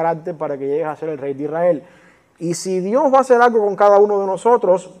 formando tu carácter para que llegues a ser el rey de Israel. Y si Dios va a hacer algo con cada uno de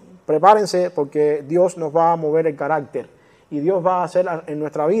nosotros, prepárense porque Dios nos va a mover el carácter. Y Dios va a hacer en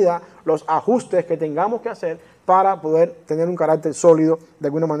nuestra vida los ajustes que tengamos que hacer para poder tener un carácter sólido de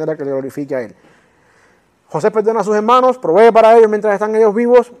alguna manera que le glorifique a Él. José perdona a sus hermanos, provee para ellos mientras están ellos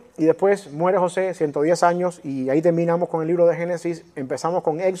vivos y después muere José, 110 años, y ahí terminamos con el libro de Génesis. Empezamos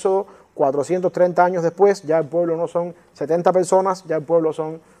con Éxodo, 430 años después, ya el pueblo no son 70 personas, ya el pueblo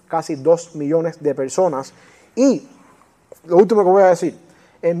son casi 2 millones de personas. Y lo último que voy a decir,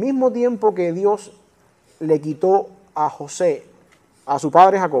 el mismo tiempo que Dios le quitó a José, a su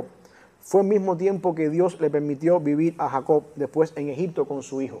padre Jacob, fue el mismo tiempo que Dios le permitió vivir a Jacob después en Egipto con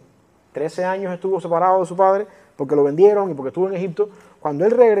su hijo. 13 años estuvo separado de su padre porque lo vendieron y porque estuvo en Egipto. Cuando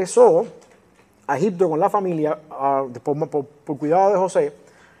él regresó a Egipto con la familia, por cuidado de José,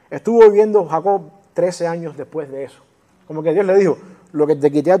 estuvo viviendo Jacob 13 años después de eso. Como que Dios le dijo, lo que te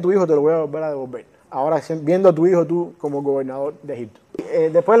quité a tu hijo te lo voy a volver a devolver. Ahora viendo a tu hijo tú como gobernador de Egipto.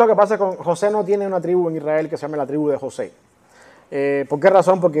 Después lo que pasa con José, no tiene una tribu en Israel que se llama la tribu de José. ¿Por qué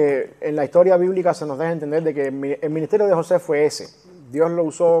razón? Porque en la historia bíblica se nos deja entender de que el ministerio de José fue ese. Dios lo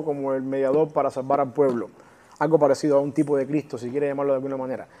usó como el mediador para salvar al pueblo. Algo parecido a un tipo de Cristo, si quiere llamarlo de alguna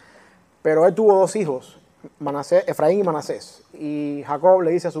manera. Pero él tuvo 2 hijos, Efraín y Manasés. Y Jacob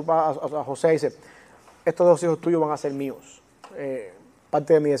le dice a José, dice, estos 2 hijos tuyos van a ser míos,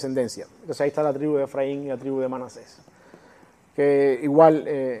 parte de mi descendencia. Entonces ahí está la tribu de Efraín y la tribu de Manasés. Que igual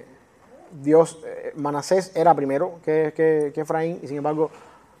Manasés era primero que Efraín, y sin embargo,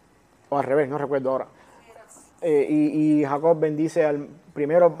 o al revés, no recuerdo ahora. Y Jacob bendice al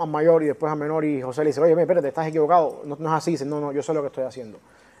primero al mayor y después al menor, y José le dice, oye, espérate, estás equivocado, no es así. Dice, no, yo sé lo que estoy haciendo.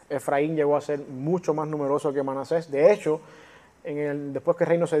 Efraín llegó a ser mucho más numeroso que Manasés. De hecho, después que el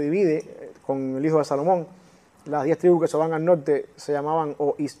reino se divide con el hijo de Salomón, las 10 tribus que se van al norte se llamaban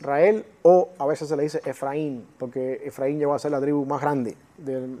o Israel o a veces se le dice Efraín, porque Efraín llegó a ser la tribu más grande,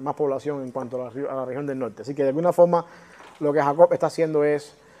 de más población en cuanto a la región del norte. Así que de alguna forma lo que Jacob está haciendo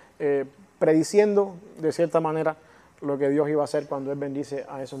es prediciendo de cierta manera lo que Dios iba a hacer cuando Él bendice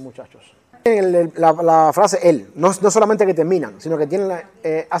a esos muchachos. La frase Él, no solamente que terminan, sino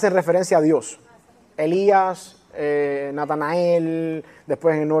que hacen referencia a Dios. Elías, Natanael,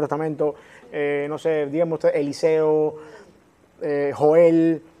 después en el Nuevo Testamento, no sé, digamos usted, Eliseo,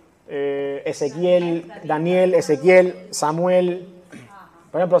 Joel, Ezequiel, Daniel, Ezequiel, Samuel.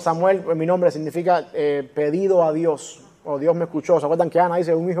 Por ejemplo, Samuel, mi nombre significa pedido a Dios, o Dios me escuchó. ¿Se acuerdan que Ana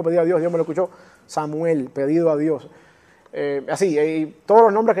dice, un hijo pedido a Dios, Dios me lo escuchó? Samuel, pedido a Dios. Así, todos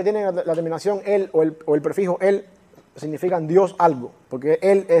los nombres que tienen la terminación él o el prefijo él significan Dios algo, porque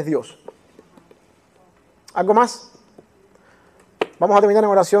Él es Dios. ¿Algo más? Vamos a terminar en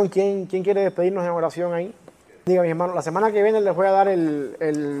oración. ¿Quién quiere despedirnos en oración ahí? Diga, mis hermanos, la semana que viene les voy a dar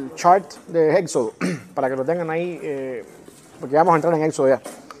el chart de Éxodo, para que lo tengan ahí, porque vamos a entrar en Éxodo ya.